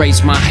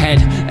 Raise my head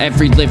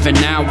every living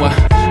hour.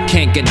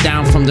 Can't get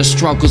down from the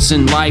struggles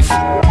in life.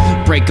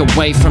 Break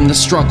away from the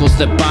struggles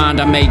that bind.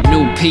 I made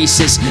new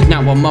pieces, now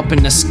I'm up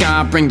in the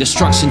sky. Bring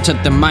destruction to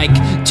the mic.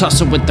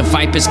 Tussle with the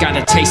vipers, got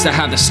a taste of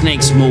how the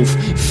snakes move.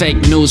 Fake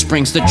news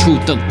brings the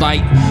truth to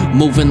light.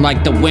 Moving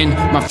like the wind,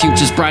 my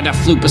future's bright. I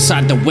flew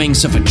beside the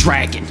wings of a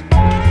dragon.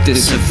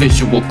 This a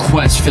visual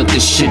quest, feel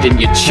this shit in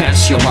your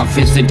chest. Yo, I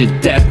visited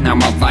death, now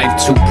my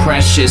life too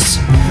precious.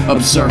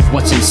 Observe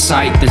what's in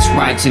sight, this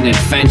ride's an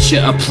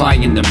adventure,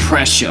 applying the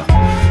pressure.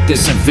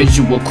 This a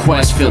visual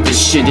quest, feel this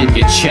shit in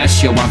your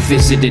chest. Yo, I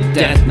visited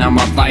death, now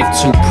my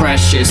life too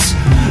precious.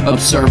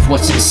 Observe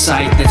what's in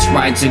sight, this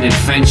ride's an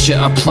adventure,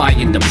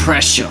 applying the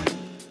pressure.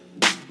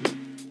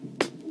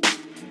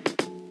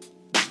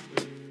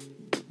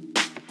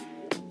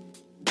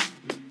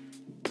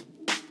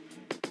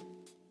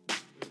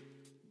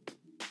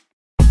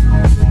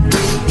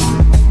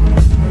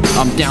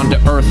 I'm down to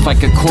earth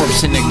like a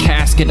corpse in a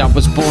casket. I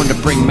was born to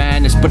bring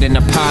madness, but in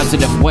a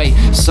positive way.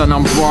 Son,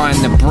 I'm raw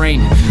in the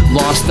brain,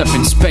 lost up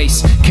in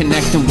space,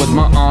 connecting with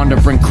my honor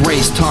and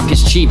grace. Talk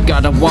is cheap,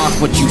 gotta walk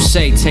what you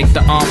say. Take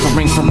the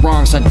offering for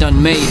wrongs I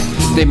done made.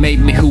 They made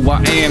me who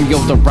I am, yo,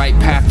 the right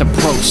path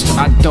approached.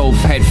 I dove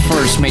head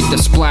first, made the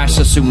splash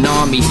a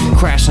tsunami,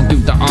 crashing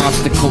through the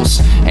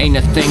obstacles. Ain't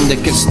a thing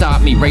that can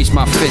stop me. Raise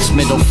my fist,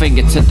 middle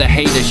finger to the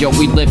haters. Yo,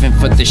 we living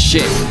for the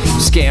shit.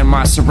 Scare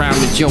my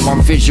surroundings, yo,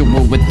 I'm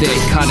visual with it.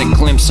 Caught a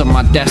glimpse of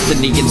my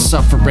destiny in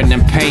suffering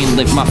and pain.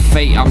 Live my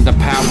fate, I'm the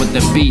power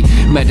to be.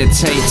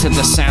 Meditate to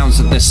the sounds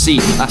of the sea.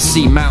 I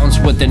see mountains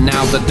with an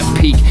owl at the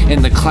peak,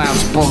 and the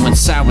clouds blowing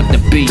sour at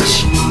the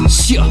beach.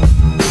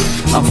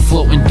 I'm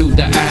floating through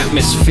the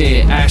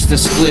atmosphere, ash the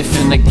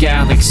spliff in the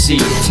galaxy.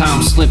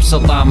 Time slips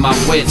along my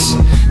wits.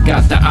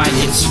 Got the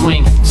iron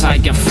swing,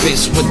 tiger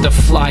fist with the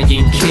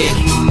flying kick.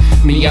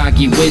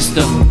 Miyagi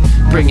wisdom,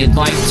 bringing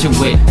life to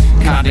it.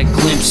 Caught a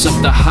glimpse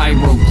of the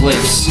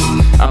hieroglyphs.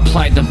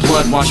 Apply the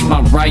blood, watch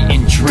my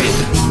writing drip.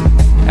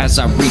 As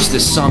I reach the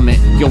summit,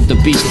 yo, the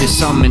beast is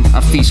summoned.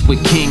 I feast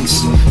with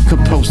kings,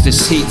 compose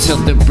this heat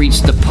till it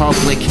reach the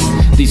public.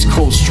 These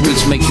cold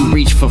streets make you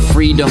reach for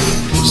freedom.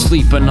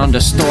 Sleeping under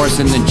stars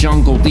in the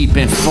jungle,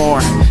 leaping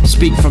far.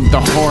 Speak from the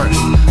heart,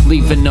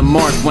 leaving a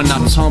mark when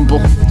I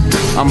tumble.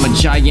 I'm a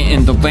giant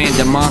in the land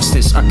of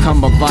monsters. I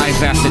come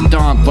alive after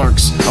dawn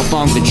lurks.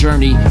 Along the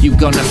journey, you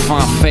gonna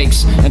find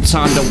fakes, and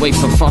time to wait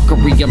for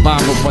fuckery.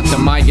 Alive with what the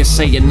Maya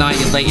say,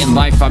 annihilating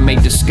life. I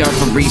made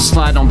discoveries,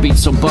 slide on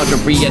beats so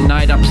buttery. At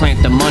night I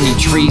plant the money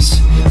trees.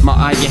 My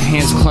iron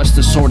hands clutch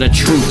the sword of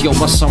truth. Yo,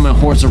 I summon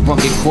hordes of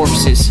rugged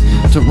corpses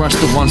to rush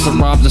the ones that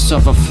robbed us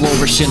of a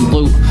flourishing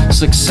loot.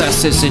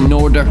 Success is in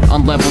order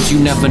on levels you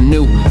never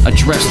knew.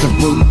 Address the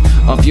root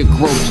of your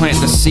growth, plant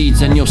the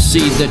seeds, and you'll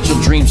see that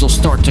your dreams will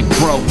start to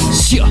grow.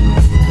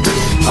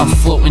 I'm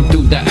floating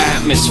through the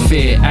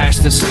atmosphere, ash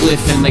the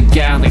spliff in the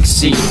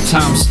galaxy.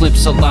 Time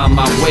slips along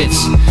my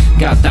wits.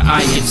 Got the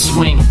iron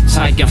swing,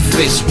 tiger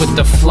fist with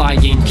the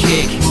flying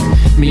kick.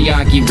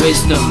 Miyagi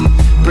wisdom,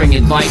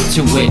 bringing life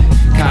to it.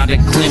 Got a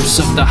glimpse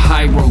of the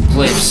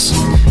hieroglyphs.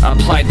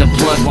 Apply the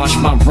blood, watch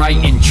my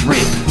writing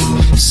drip.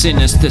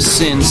 Sinister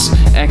sins,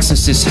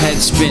 exorcist head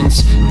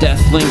spins.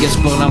 Death lingers,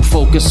 but I'm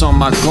focused on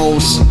my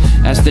goals.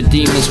 As the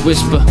demons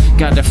whisper,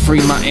 gotta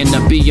free my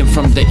inner being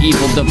from the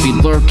evil that be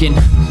lurking.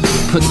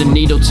 Put the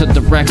needle to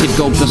the record,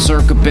 go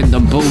berserk up in the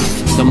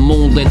booth. The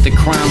moon lit the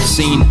crime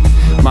scene.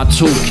 My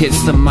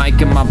toolkit's the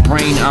mic in my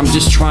brain. I'm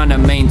just trying to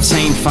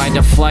maintain fight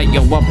or flight,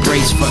 yo, up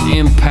brace for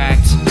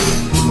impact.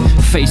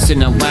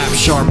 Facing a lap,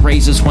 sharp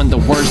razors when the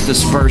words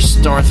disperse.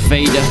 Darth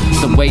Vader,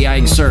 the way I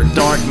exert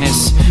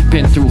darkness.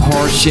 Been through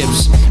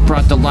hardships,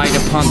 brought the light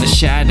upon the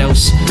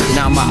shadows.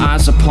 Now my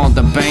eyes upon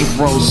the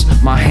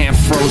bankrolls. My hand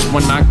froze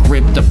when I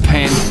gripped the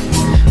pen.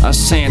 A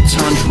sand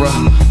tundra,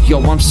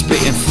 yo, I'm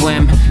spitting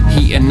phlegm.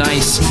 Heat and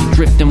ice,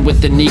 drifting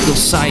with an eagle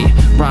sight.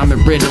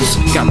 Rhyming riddles,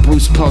 got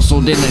Bruce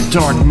puzzled in a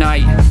dark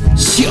night.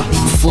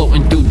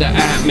 Floating through the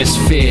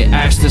atmosphere,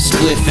 ash the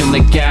spliff in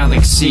the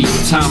galaxy.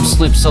 Time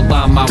slips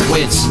along my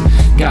wits.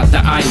 Got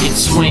the iron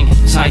swing,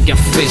 tiger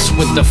fist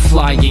with the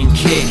flying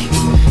kick.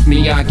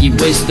 Miyagi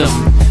wisdom,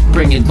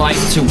 bringing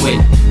life to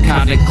it.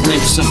 Caught a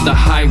glimpse of the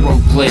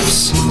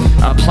hieroglyphs.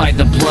 Apply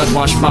the blood,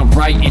 watch my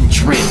writing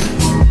drip.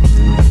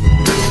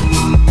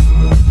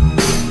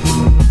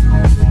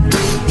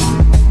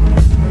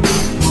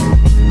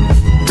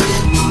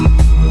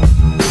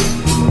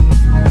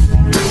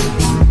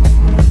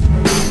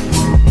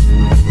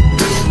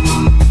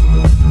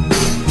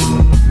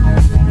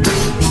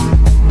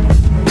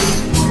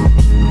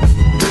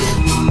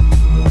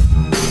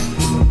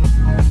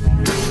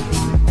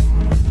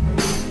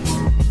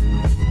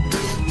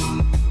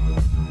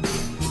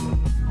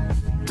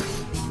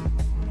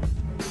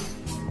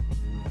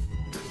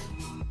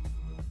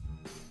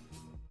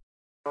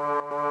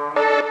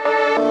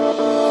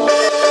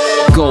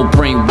 Gold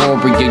brain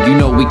warrior, you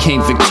know we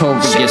came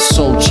victorious.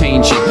 Soul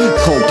changing,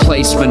 cold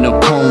placement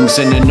of poems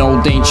in an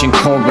old ancient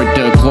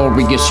corridor.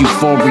 Glorious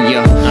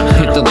euphoria,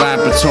 hit the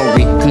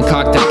laboratory,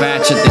 concoct a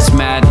batch of this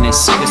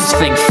madness.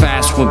 Think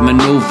fast with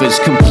maneuvers,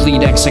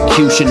 complete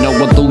execution, no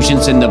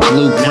illusions in the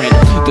blueprint.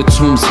 The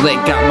tomb's lit,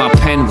 got my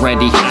pen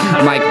ready.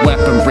 Mic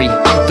weaponry,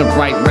 the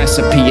right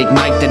recipe,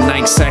 ignite the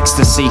night's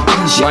ecstasy.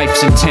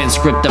 Life's intense,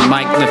 grip the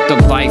mic, lift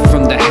the light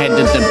from the head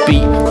of the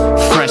beat.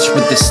 Fresh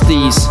with the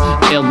steez,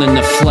 ill in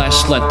the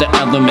flesh, let the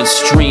elements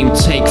stream,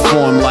 take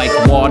form like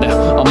water.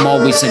 I'm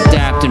always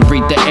adapting,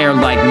 breathe the air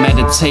like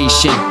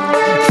meditation.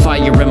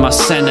 Fire in my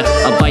center,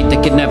 a light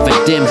that can never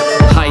dim.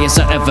 High as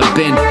I ever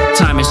been,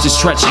 time is just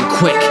stretching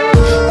quick.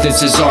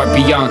 This is art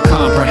beyond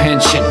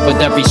comprehension. With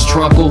every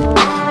struggle,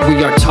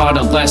 we are taught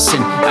a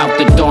lesson. Out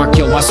the dark,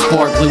 yo, I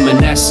spark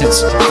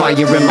luminescence.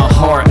 Fire in my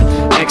heart,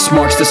 X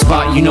marks the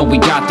spot, you know we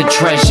got the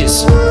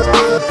treasures.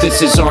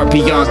 This is art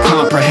beyond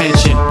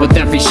comprehension. With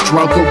every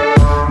struggle,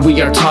 we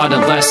are taught a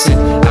lesson.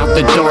 Out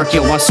the dark,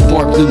 yo, I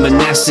spark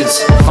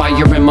luminescence.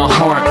 Fire in my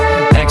heart,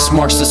 X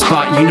marks the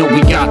spot, you know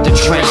we got the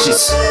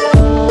treasures.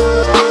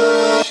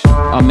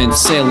 I'm in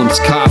Salem's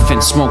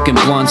coffin, smoking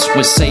blunts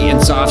with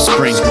Satan's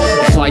offspring.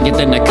 Flyer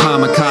than a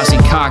kamikaze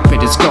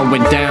cockpit, it's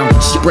going down.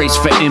 Brace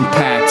for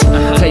impact,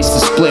 taste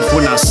the spliff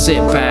when I sit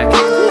back.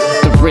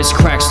 The wrist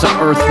cracks the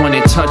earth when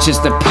it touches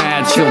the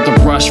pad. Feel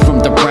the rush from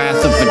the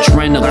wrath of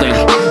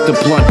adrenaline. The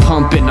blood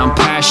pumping, I'm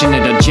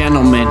passionate, a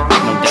gentleman.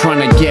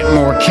 Trying to get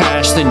more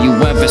cash than you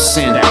ever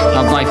sinned.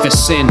 A life of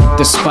sin,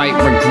 despite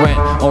regret,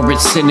 or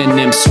its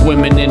synonym.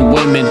 Swimming in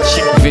women,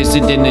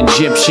 visiting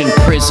Egyptian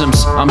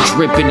prisms. I'm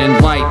dripping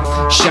in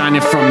light,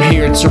 shining from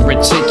here to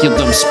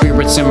reticulum.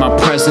 Spirits in my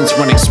presence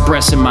when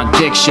expressing my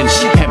diction.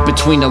 Head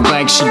between the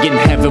legs, she in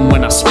heaven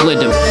when I split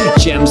them.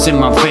 Gems in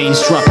my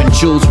veins, dropping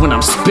jewels when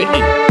I'm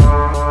spitting.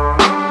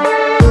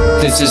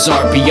 This is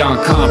art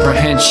beyond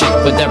comprehension.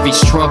 With every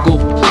struggle,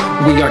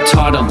 we are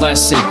taught a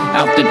lesson.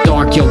 Out the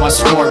dark, yo, I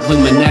spark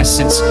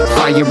luminescence.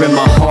 Fire in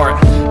my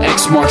heart,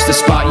 X marks the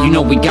spot, you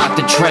know we got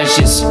the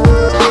treasures.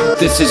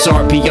 This is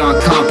art beyond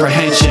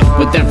comprehension.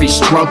 With every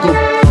struggle,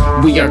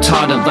 we are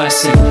taught a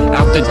lesson.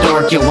 Out the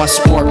dark, yo, I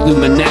spark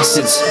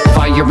luminescence.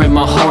 Fire in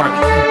my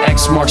heart,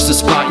 X marks the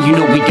spot, you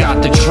know we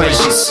got the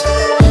treasures.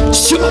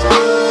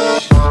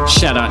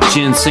 Shout out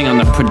Ginsing on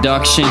the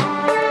production.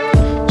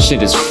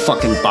 Shit is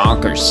fucking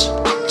bonkers.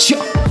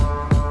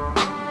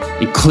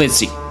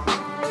 Eclyse.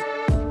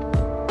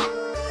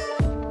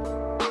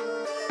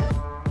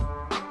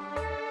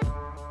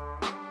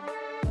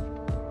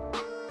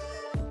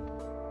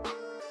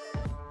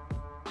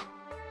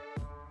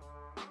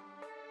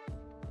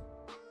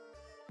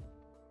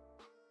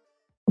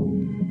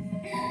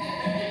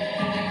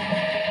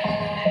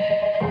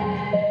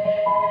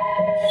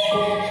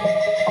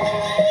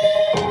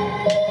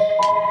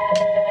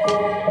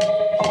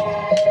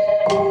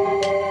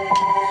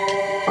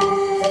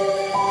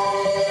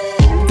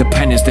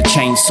 as the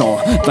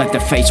chainsaw. Like the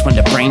face when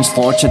the brain's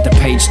forged at the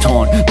page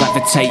torn.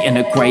 Levitate in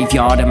a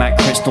graveyard, I'm at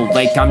Crystal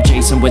Lake. I'm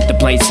Jason with the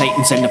blade,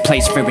 Satan's in the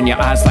place. Fear in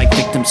your eyes like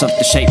victims of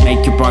the shape.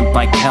 Make you run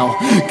like hell.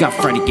 Got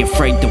Freddy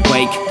afraid to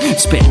wake.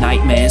 Spit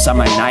nightmares on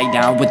my night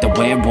owl with the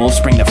werewolves.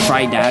 Bring the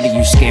fright out of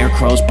you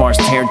scarecrows. Bars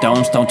tear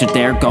domes, don't you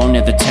dare go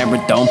near the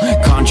terror dome.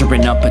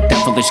 Conjuring up a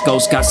devilish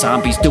ghost. Got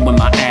zombies doing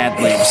my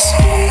ad-libs.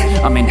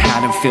 I'm in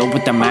Haddonfield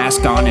with the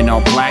mask on in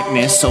all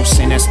blackness. So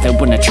sinister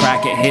when the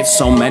track it hits.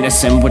 So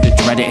menacing with the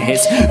dread it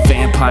hits.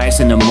 Vampires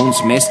in the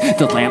moon's mist.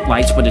 The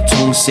lamplights where the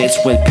tomb sits.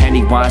 With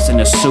Pennywise in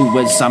the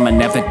sewers. I'ma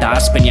never die.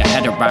 Spin your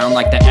head around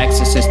like the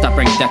exorcist. I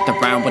bring death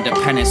around with the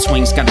pennant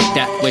swings. Got a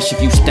death wish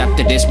if you step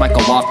to this. Might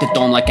go off the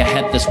dome like a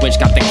headless witch.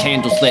 Got the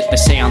candles lit, the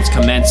seance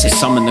commences.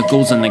 Summon the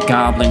ghouls and the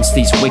goblins.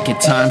 These wicked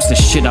times, the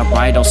shit I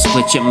write, I'll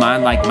split your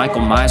mind like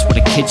Michael Myers with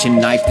a kitchen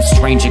knife. The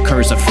strange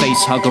occurs, a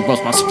face hugger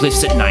rolls my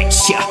splits at night.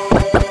 Yeah.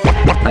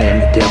 I am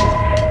the devil,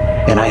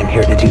 and I am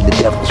here to do the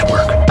devil's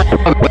work.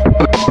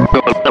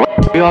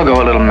 We all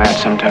go a little mad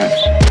sometimes.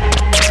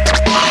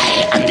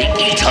 I am the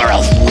eater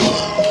of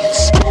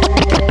wolves.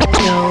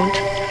 Don't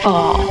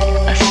fall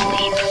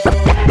asleep.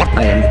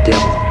 I am the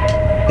devil,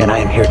 and I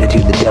am here to do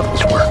the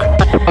devil's work.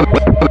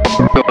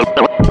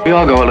 We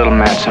all go a little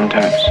mad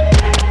sometimes.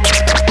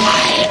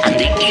 I am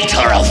the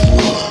eater of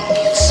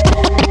wolves.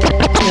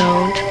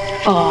 Don't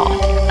fall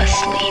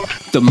asleep.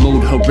 The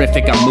mood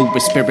horrific, I move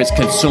with spirits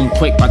consumed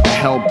quick by the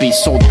hell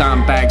beast. Sold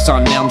dime bags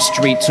on Elm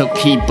Street, took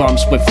key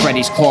bumps with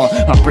Freddy's claw.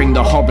 I bring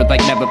the horror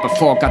like never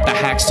before. Got the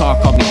hacksaw,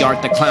 called me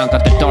Art the Clown.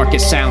 Got the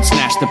darkest sound,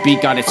 snatched the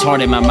beat, got its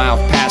heart in my mouth.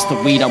 Past the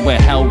weed, I wear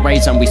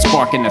Hellraiser and we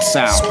spark in the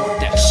south.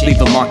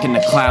 Leave a mark in the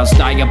clouds,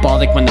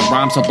 diabolic when the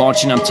rhymes are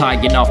launching. I'm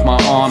tying off my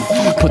arm,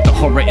 put the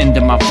horror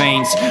into my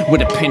veins.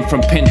 With a pin from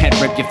Pinhead,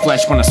 rip your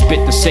flesh when I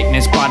spit the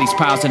sickness. Bodies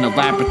piles in the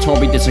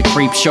laboratory, there's a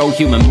creep show.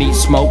 Human meat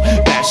smoke,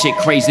 batshit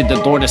crazy, the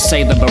Lord of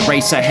Salem, a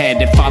race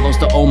ahead. It follows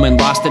the omen,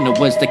 lost in the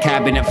woods, the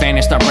cabinet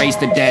vanished, I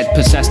raised the dead.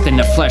 Possessed in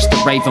the flesh, the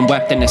raven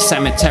wept in the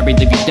cemetery.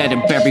 Leave you dead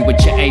and buried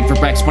with your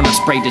Averex. When I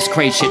spray this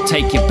crazy shit,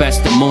 take your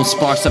best. The moon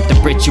sparks up the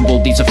ritual,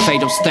 these are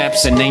fatal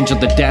steps. An angel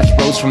of death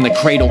rose from the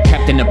cradle,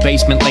 kept in the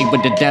basement, laid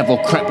with the devil.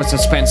 Crept with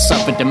suspense,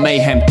 suffered the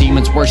mayhem.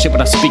 Demons worship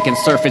when I speak in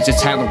surface.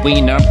 It's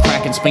Halloween, I'm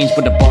cracking spleens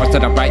with the bars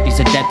that I write. These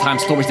are dead time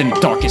stories in the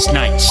darkest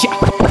nights. Yeah.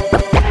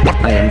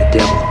 I am the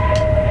devil,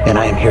 and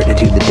I am here to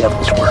do the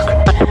devil's work.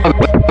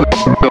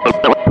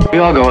 We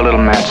all go a little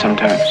mad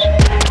sometimes.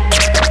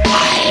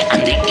 I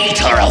am the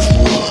eater of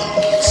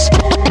wolves.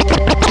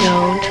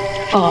 Don't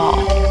fall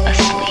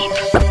asleep.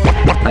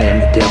 I am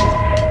the devil,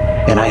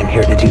 and I am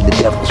here to do the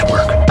devil's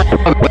work.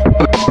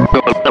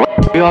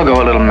 We all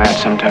go a little mad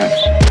sometimes.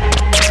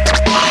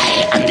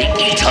 I am the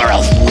eater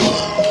of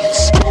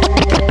wolves.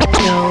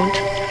 Don't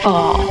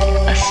fall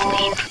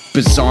asleep.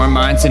 Bizarre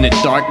minds in a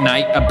dark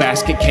night. A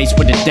basket case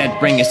with a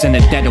dead ring is in the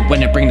dead of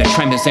winter. Bring the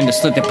tremors in the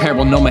slither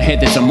peril. No more head,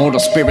 there's immortal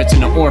spirits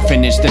in the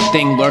orphanage. The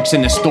thing lurks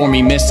in the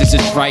stormy mist. This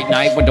is bright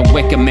night with the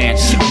wicker man.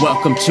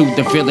 Welcome to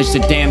the village,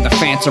 the damned. The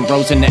phantom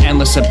rose in the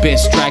endless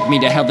abyss. Drag me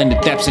to hell in the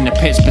depths in the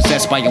pits.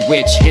 Possessed by a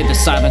witch. Hear the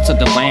silence of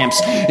the lamps.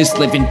 It's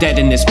living dead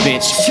in this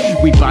bitch.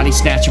 We body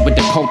snatch it with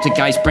the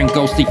poltergeist. Bring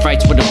ghostly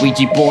fights with a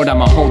Ouija board.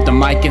 I'ma hold the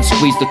mic and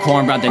squeeze the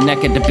corn around the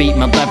neck of the beat.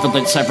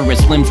 Malevolent sever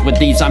his limbs with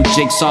these. I'm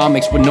Jigsaw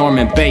mixed with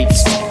Norman Bates.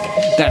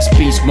 That's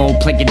beast mode,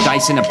 playing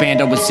dice in a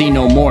bando with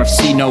xenomorph.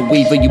 See no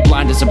weaver, you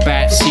blind as a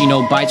bat. See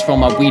no bites, roll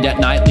my weed at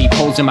night. Leave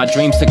holes in my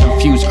dreams to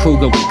confuse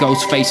Kruger with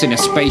Ghostface in a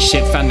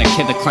spaceship. Found the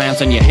killer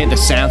clowns and you hear the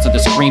sounds of the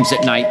screams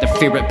at night. The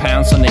fear it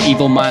pounds on the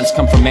evil minds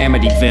come from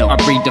Amityville. I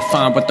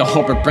redefine what the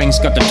horror brings.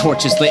 Got the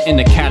torches lit in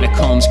the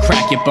catacombs.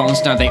 Crack your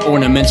bones, now they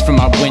ornaments from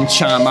my wind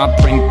chime. I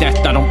bring death,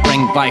 I don't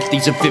bring life.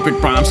 These are vivid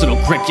rhymes that'll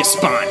grip your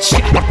spine.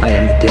 I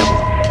am the devil,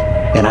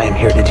 and I am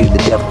here to do the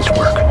devil's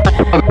work.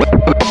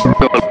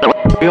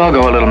 We all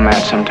go a little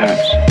mad sometimes.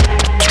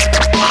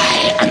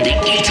 I am the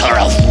eater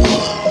of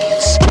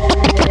wolves.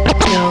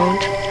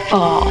 Don't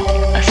fall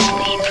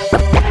asleep.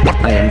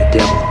 I am the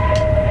devil,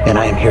 and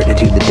I am here to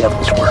do the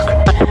devil's work.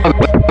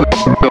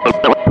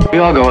 We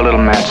all go a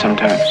little mad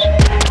sometimes.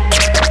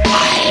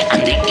 I am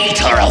the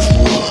eater of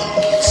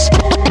wolves.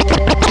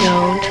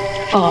 Don't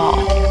fall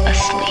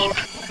asleep.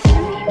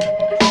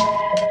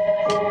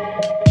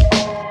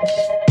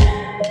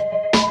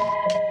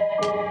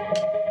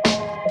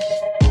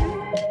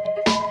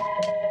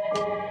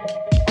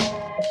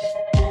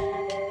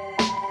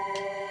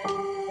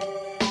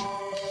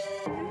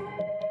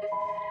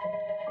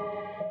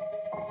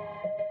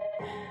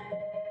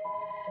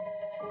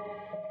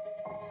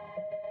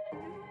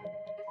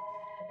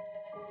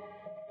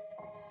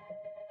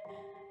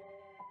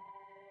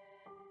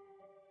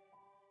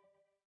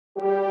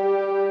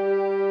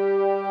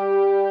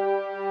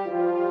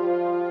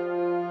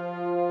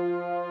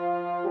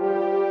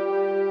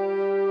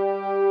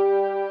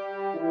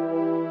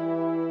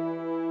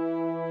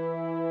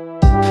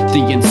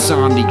 The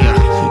insomnia,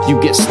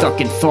 You get stuck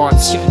in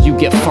thoughts, you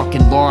get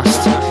fucking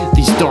lost.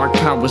 These dark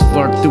powers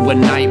lurk through a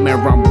nightmare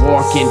I'm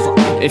walking.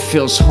 It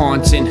feels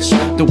haunting,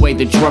 the way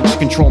the drugs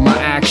control my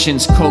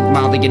actions. Coke,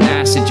 Molly and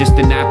acid, just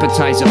an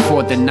appetizer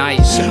for the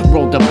night.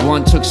 Rolled a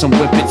blunt, took some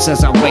whippets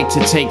as I wait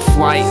to take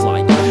flight.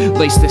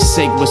 Laced the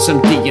cig with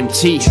some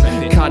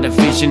DMT. Caught a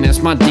vision as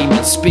my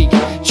demons speak.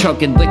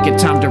 Chugging liquor,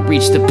 time to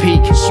reach the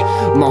peak.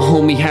 My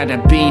homie had a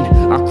bean,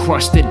 I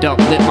crushed it up,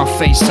 lit my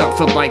face up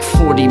for like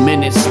 40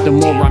 minutes. The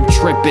more I'm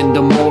tripping,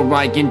 the more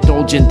I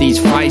indulge in these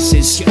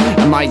vices.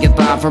 Am I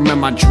alive or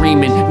am I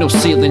dreaming? No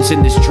ceilings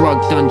in this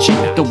drug dungeon.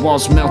 The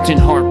walls melting,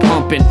 heart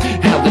pumping.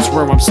 Hell is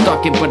where I'm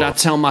stuck in, but I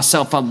tell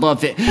myself I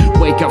love it.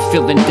 Wake up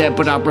feeling dead,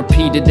 but I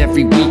repeat it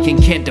every week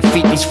and can't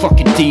defeat these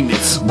fucking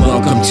demons.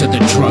 Welcome to the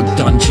drug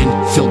dungeon.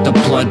 Feel the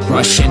blood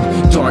rushing.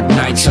 Dark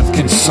nights of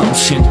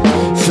consumption.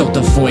 Fill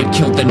the void,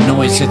 kill the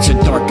noise, it's a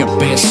dark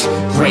abyss.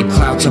 Gray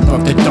clouds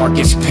above the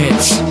darkest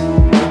pits.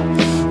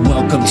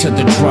 Welcome to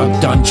the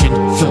drug dungeon.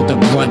 Feel the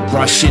blood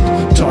rushing.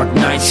 Dark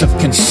nights of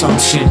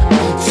consumption.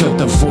 Fill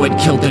the void,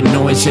 kill the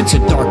noise, it's a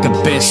dark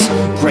abyss.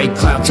 Gray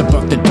clouds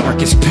above the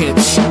darkest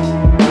pits.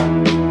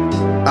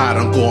 I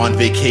don't go on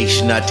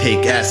vacation, I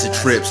take acid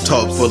trips.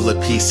 Tub full of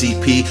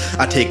PCP,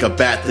 I take a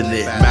bath in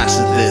it.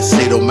 Master this,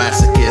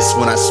 sadomasochist.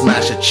 When I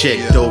smash a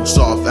chick, doze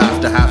off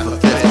after half a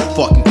fifth.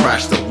 Fucking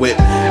crash the whip.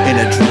 In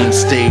a dream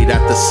state,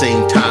 at the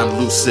same time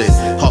lucid.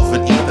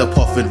 Huffin' ether,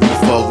 puffin'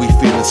 reefer, we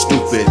feeling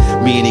stupid.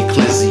 Me and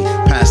Eclyse,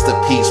 past the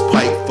peace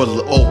pipe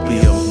full of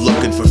opium.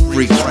 Looking for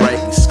freaks, right?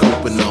 We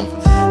scoping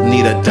them.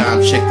 Need a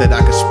dime chick that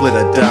I can split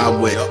a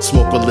dime with.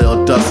 Smoke a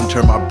little dust and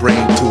turn my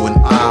brain to an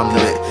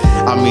omelet.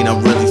 I mean,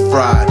 I'm really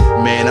fried,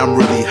 man, I'm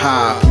really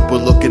high. People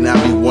looking at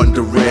me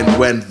wondering,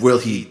 when will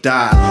he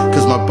die?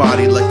 Cause my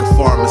body like a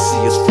pharmacy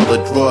is full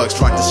of drugs.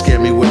 Tried to scare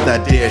me with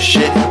that dare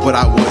shit, but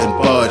I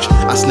wouldn't budge.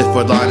 I sniff a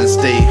line and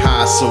stay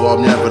high, so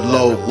I'm never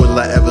low. Will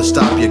I ever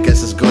stop? Your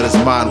guess as good as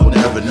mine, we'll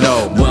never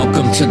know.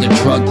 Welcome to the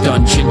drug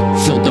dungeon.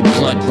 Feel the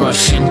blood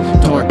rushing.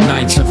 Dark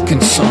nights of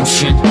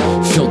consumption.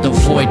 Fill the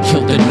void,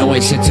 kill the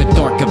noise, it's a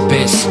dark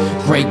abyss.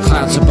 Gray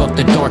clouds above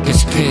the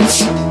darkest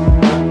pits.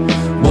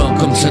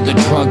 Welcome to the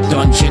drug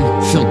dungeon.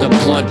 Feel the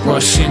blood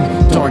rushing.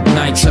 Dark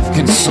nights of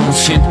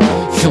consumption.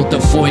 Fill the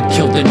void,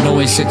 kill the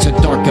noise, it's a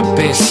dark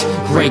abyss.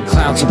 Gray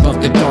clouds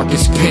above the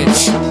darkest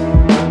pits.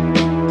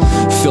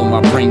 Fill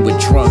my brain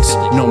with drugs,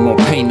 no more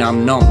pain,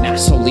 I'm numb.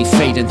 Slowly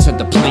fade into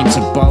the planes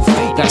above.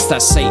 That's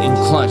that Satan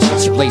clutch.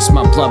 Lace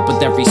my blood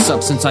with every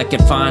substance I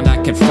can find.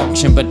 I can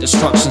function, but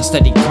destruction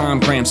steady climb.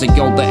 Grams of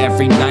Yola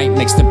every night,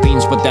 mix the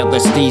beans with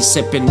LSD.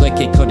 Sipping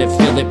liquor, couldn't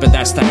feel it, but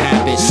that's the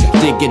habit.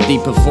 Dig a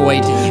deeper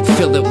void,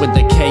 fill it with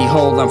the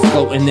K-hole. I'm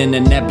floating in a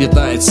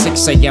nebula at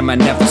 6 AM. I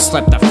never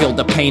slept, I feel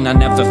the pain I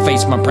never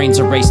faced. My brain's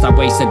erased, I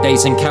wasted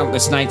days and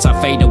countless nights. I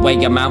fade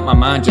away, I'm out my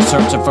mind, just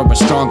searching for a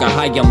stronger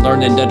high. I'm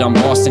learning that I'm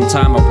lost in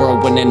time. A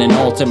world within an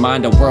altered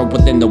mind, a world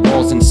within the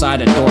walls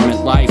inside a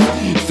dormant life.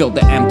 Fill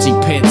the empty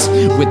pits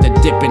with a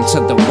dip into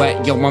the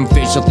wet. Yo, I'm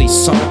visually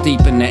sunk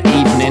deep in the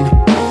evening.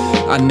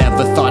 I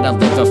never thought I'd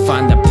live or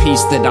find the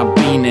peace that I've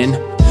been in.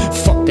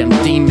 Fuck them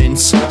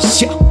demons.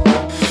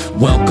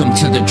 Welcome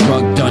to the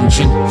drug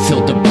dungeon.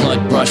 Feel the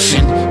blood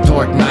rushing.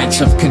 Dark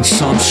nights of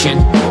consumption.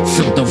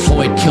 Fill the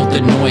void, kill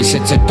the noise,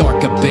 it's a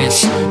dark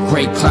abyss.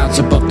 Gray clouds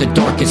above the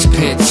darkest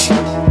pits.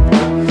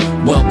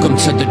 Welcome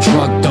to the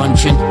drug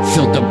dungeon.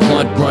 Feel the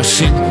blood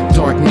rushing.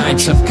 Dark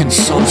nights of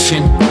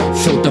consumption.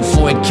 Fill the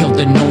void, kill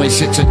the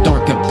noise, it's a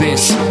dark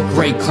abyss.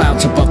 Gray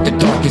clouds above the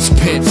darkest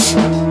pits.